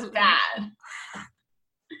book was bad.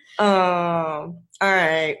 All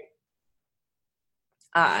right.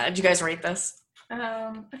 Did you guys rate this?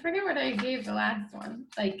 I forget what I gave the last one.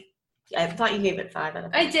 I thought you gave it 5 out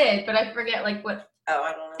of 5. I did, but I forget what I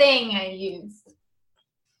don't know. thing I used.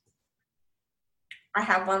 I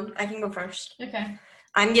have one. I can go first. Okay.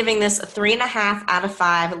 I'm giving this a 3.5 out of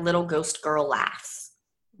 5 little ghost girl laughs.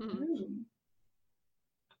 Ooh.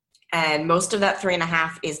 And most of that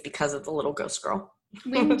 3.5 is because of the little ghost girl.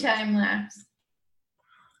 Wing time laughs.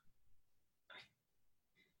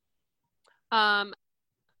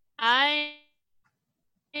 I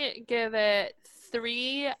give it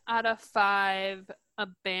 3 out of 5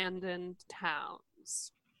 abandoned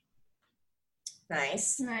towns.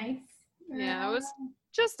 Nice. Nice. Yeah, it was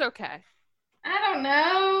just okay. I don't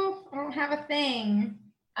know. I don't have a thing.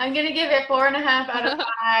 I'm going to give it 4.5 out of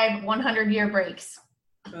 5 100-year breaks.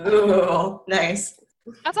 Ooh, nice.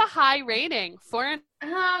 That's a high rating. 4.5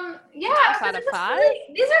 Yeah. out of 5.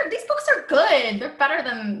 These books are good. They're better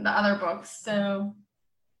than the other books. So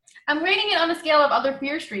I'm rating it on a scale of other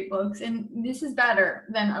Fear Street books, and this is better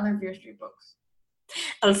than other Fear Street books.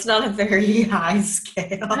 It's not a very high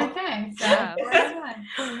scale. Okay, so Yeah.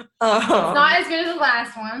 it's Oh. not as good as the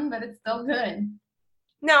last one, but it's still good.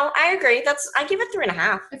 No, I agree. I give it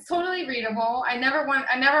 3.5. It's totally readable. I never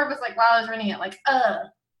was like, while I was reading it, like,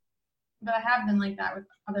 but I have been like that with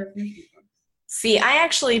other fantasy books. See, I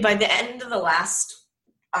actually, by the end of the last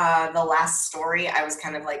story, I was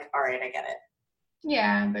kind of like, all right, I get it.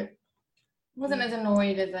 Yeah, but wasn't as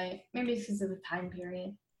annoyed as maybe it's because of the time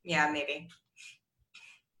period. Yeah, maybe.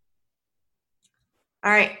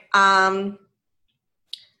 All right.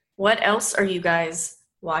 What else are you guys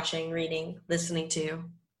watching, reading, listening to,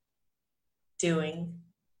 doing?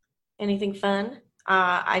 Anything fun?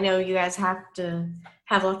 I know you guys have to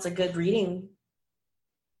have lots of good reading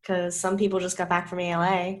because some people just got back from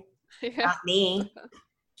ALA. Yeah, Not me.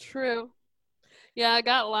 true. Yeah, I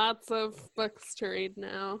got lots of books to read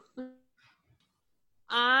now.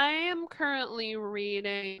 I am currently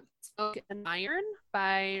reading Smoke and Iron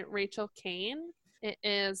by Rachel Kane. It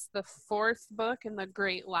is the 4th book in the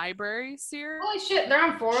Great Library series. Holy shit, they're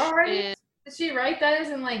on 4 already? And Did she write those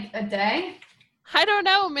in like a day? I don't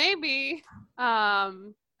know, maybe.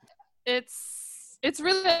 It's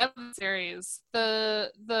really a series.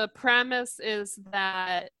 The premise is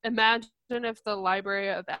that imagine if the Library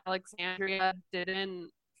of Alexandria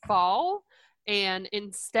didn't fall and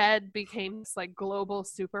instead became this like global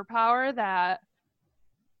superpower that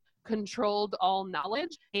controlled all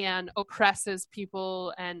knowledge and oppresses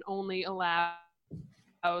people and only allows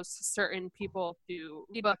certain people to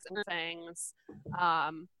read books and things.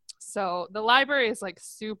 So the library is like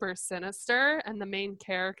super sinister, and the main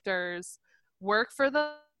characters work for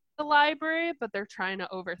the library, but they're trying to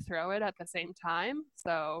overthrow it at the same time.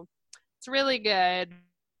 So it's really good.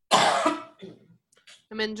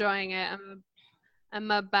 I'm enjoying it.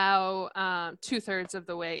 I'm about 2/3 of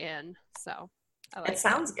the way in, so I like It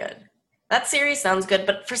sounds good. That series sounds good,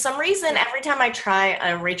 but for some reason, every time I try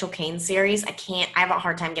a Rachel Kane series, I have a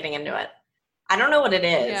hard time getting into it. I don't know what it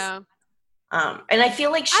is. Yeah. And I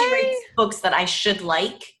feel like she writes books that I should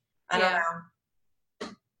like. I don't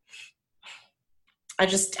know. I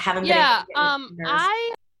just haven't been able to get into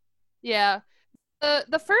hers.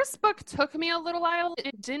 The first book took me a little while.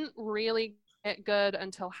 It didn't really get good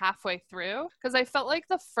until halfway through because I felt like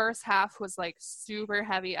the first half was like super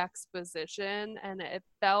heavy exposition, and it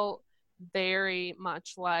felt very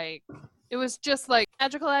much like it was just like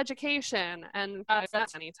magical education, and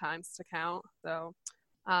that's many times to count. So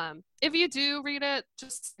if you do read it,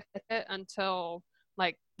 just stick with it until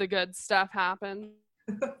like the good stuff happens.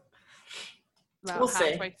 About We'll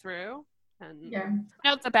see. halfway through, and Yeah. I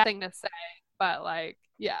know it's a bad thing to say, but like,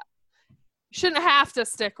 yeah, you shouldn't have to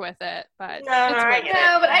stick with it. But No, I worth get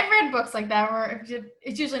No, but I've read books like that where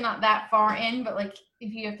it's usually not that far in, but like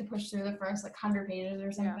if you have to push through the first like 100 pages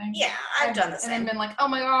or something. Yeah, I've done the And same. then been like, oh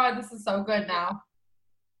my god, this is so good now.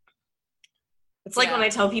 It's like when I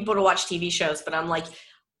tell people to watch TV shows, but I'm like,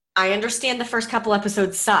 I understand the first couple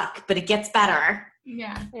episodes suck, but it gets better.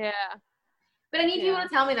 Yeah. Yeah. But I need people to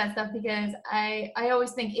tell me that stuff because I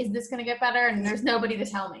always think, is this going to get better? And there's nobody to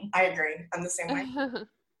tell me. I agree. I'm the same way.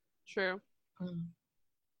 True.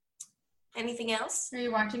 Anything else? Are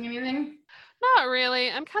you watching anything? Not really.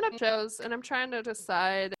 I'm kind of shows, and I'm trying to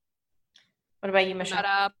decide. What about you, Michelle? Shut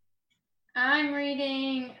up. I'm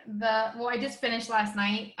reading I just finished last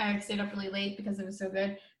night. I stayed up really late because it was so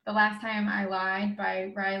good. The Last Time I Lied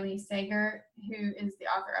by Riley Sager, who is the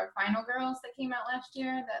author of Final Girls that came out last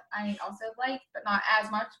year that I also liked, but not as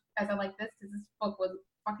much as I like this because this book was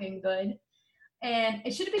fucking good. And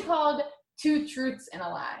it should be called Two Truths and a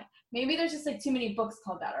Lie. Maybe there's just like too many books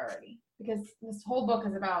called that already because this whole book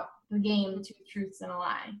is about the game Two Truths and a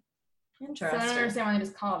Lie. Interesting. So I don't understand why they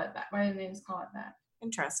just called it that. Why didn't they just call it that?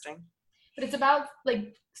 Interesting. But it's about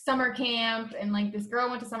like summer camp, and like this girl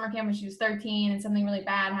went to summer camp when she was 13 and something really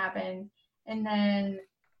bad happened. And then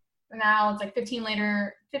now it's like 15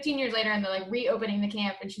 years later and they're like reopening the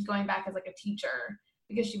camp, and she's going back as like a teacher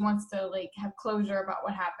because she wants to like have closure about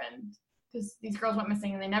what happened. Because these girls went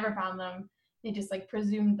missing and they never found them. They just like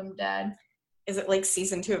presumed them dead. Is it like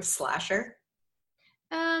season 2 of Slasher?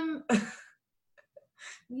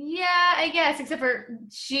 Yeah, I guess, except for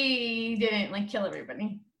she didn't like kill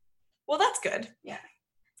everybody. Well, that's good.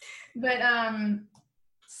 But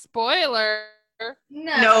Spoiler.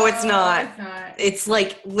 No, it's not. It's not. It's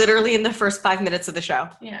like literally in the first 5 minutes of the show.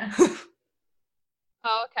 Yeah.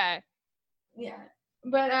 Oh, okay. Yeah.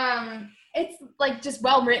 But it's like just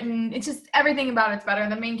well written. It's just everything about it's better.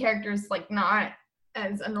 The main character is like not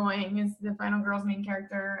as annoying as the Final Girl's main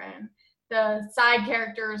character, and the side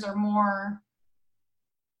characters are more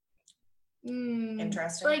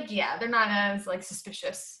Interesting. like, yeah, they're not as like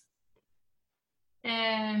suspicious.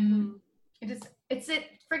 and it's at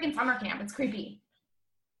freaking summer camp. It's creepy.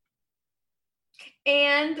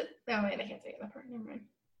 And oh wait, I can't say that part. Never mind.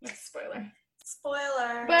 That's a spoiler.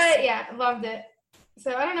 Spoilers. But yeah, I loved it.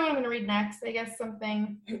 So I don't know what I'm gonna read next. I guess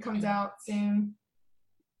something comes out soon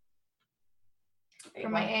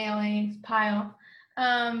from my ALA pile.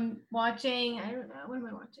 Watching. I don't know. What am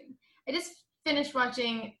I watching? I just finished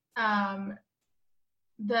watching. I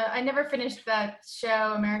never finished that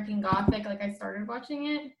show American Gothic. Like I started watching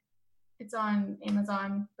it. It's on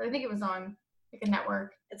Amazon, but I think it was on like a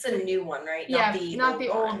network. It's a new one, right? Yeah, not the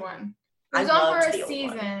old one. It was on for a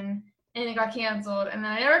season, and it got canceled, and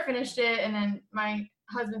then I never finished it, and then my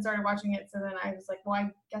husband started watching it, so then I was like, well, I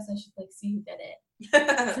guess I should like see who did it.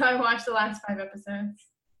 So I watched the last 5 episodes,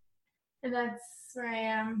 and that's where I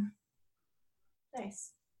am.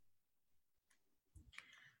 Nice.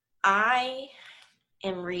 I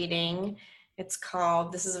am reading, it's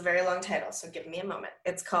called, this is a very long title, so give me a moment.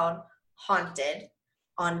 It's called Haunted,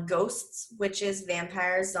 on ghosts, witches,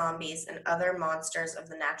 vampires, zombies, and other monsters of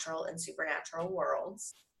the natural and supernatural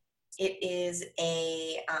worlds. It is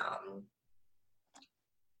an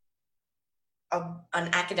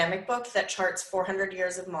academic book that charts 400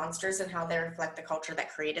 years of monsters and how they reflect the culture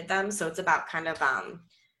that created them. So it's about kind of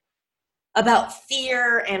about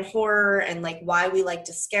fear and horror and like why we like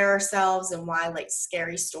to scare ourselves and why like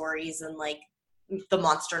scary stories and like the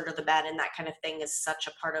monster under the bed and that kind of thing is such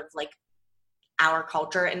a part of like our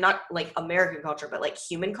culture, and not like American culture, but like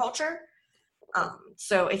human culture.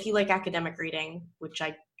 So if you like academic reading, which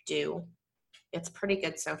I do, it's pretty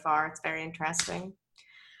good so far. It's very interesting.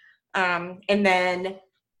 And then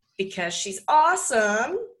because she's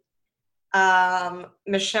awesome,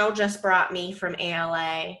 Michelle just brought me from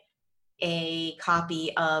ALA a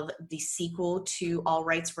copy of the sequel to All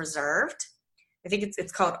Rights Reserved. I think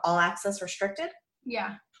it's called All Access Restricted.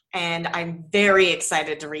 Yeah. And I'm very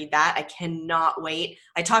excited to read that. I cannot wait.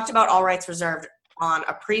 I talked about All Rights Reserved on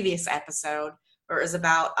a previous episode where it was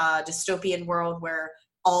about a dystopian world where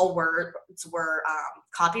all words were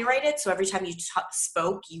copyrighted. So every time you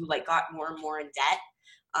spoke, you like got more and more in debt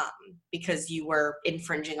because you were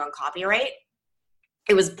infringing on copyright.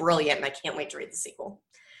 It was brilliant, and I can't wait to read the sequel.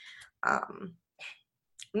 I'm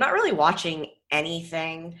not really watching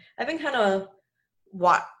anything. I've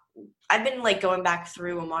been like going back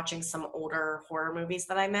through and watching some older horror movies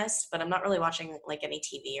that I missed, but I'm not really watching like any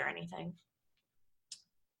TV or anything.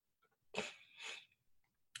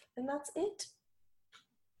 And that's it.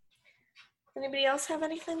 Anybody else have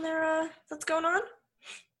anything there that's going on?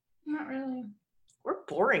 Not really. We're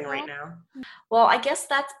boring right now. Well, I guess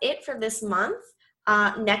that's it for this month.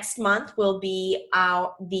 Next month will be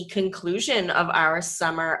the conclusion of our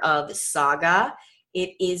Summer of Saga.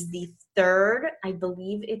 It is the 3rd. I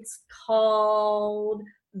believe it's called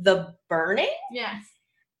The Burning. Yes.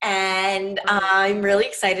 And I'm really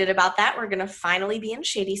excited about that. We're going to finally be in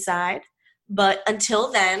Shadyside. But until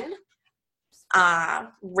then,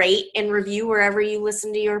 rate and review wherever you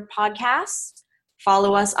listen to your podcasts.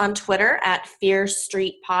 Follow us on Twitter at Fear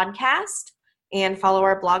Street Podcast. And follow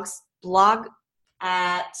our blog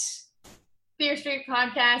at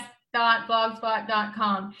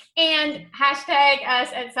fearstreetpodcast.blogspot.com and hashtag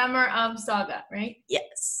us at Summer of Saga, right?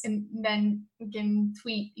 Yes. And then we can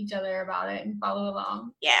tweet each other about it and follow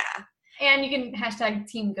along. Yeah. And you can hashtag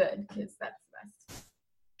Team Good because that's the best.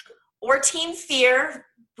 Or Team Fear.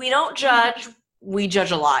 We don't judge. We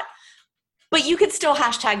judge a lot. But you could still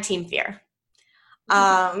hashtag Team Fear.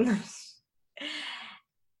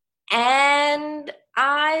 And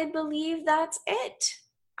I believe that's it.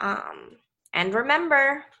 And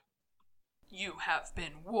remember, You have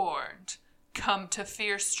been warned. Come to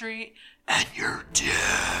Fear Street and you're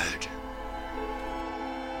dead.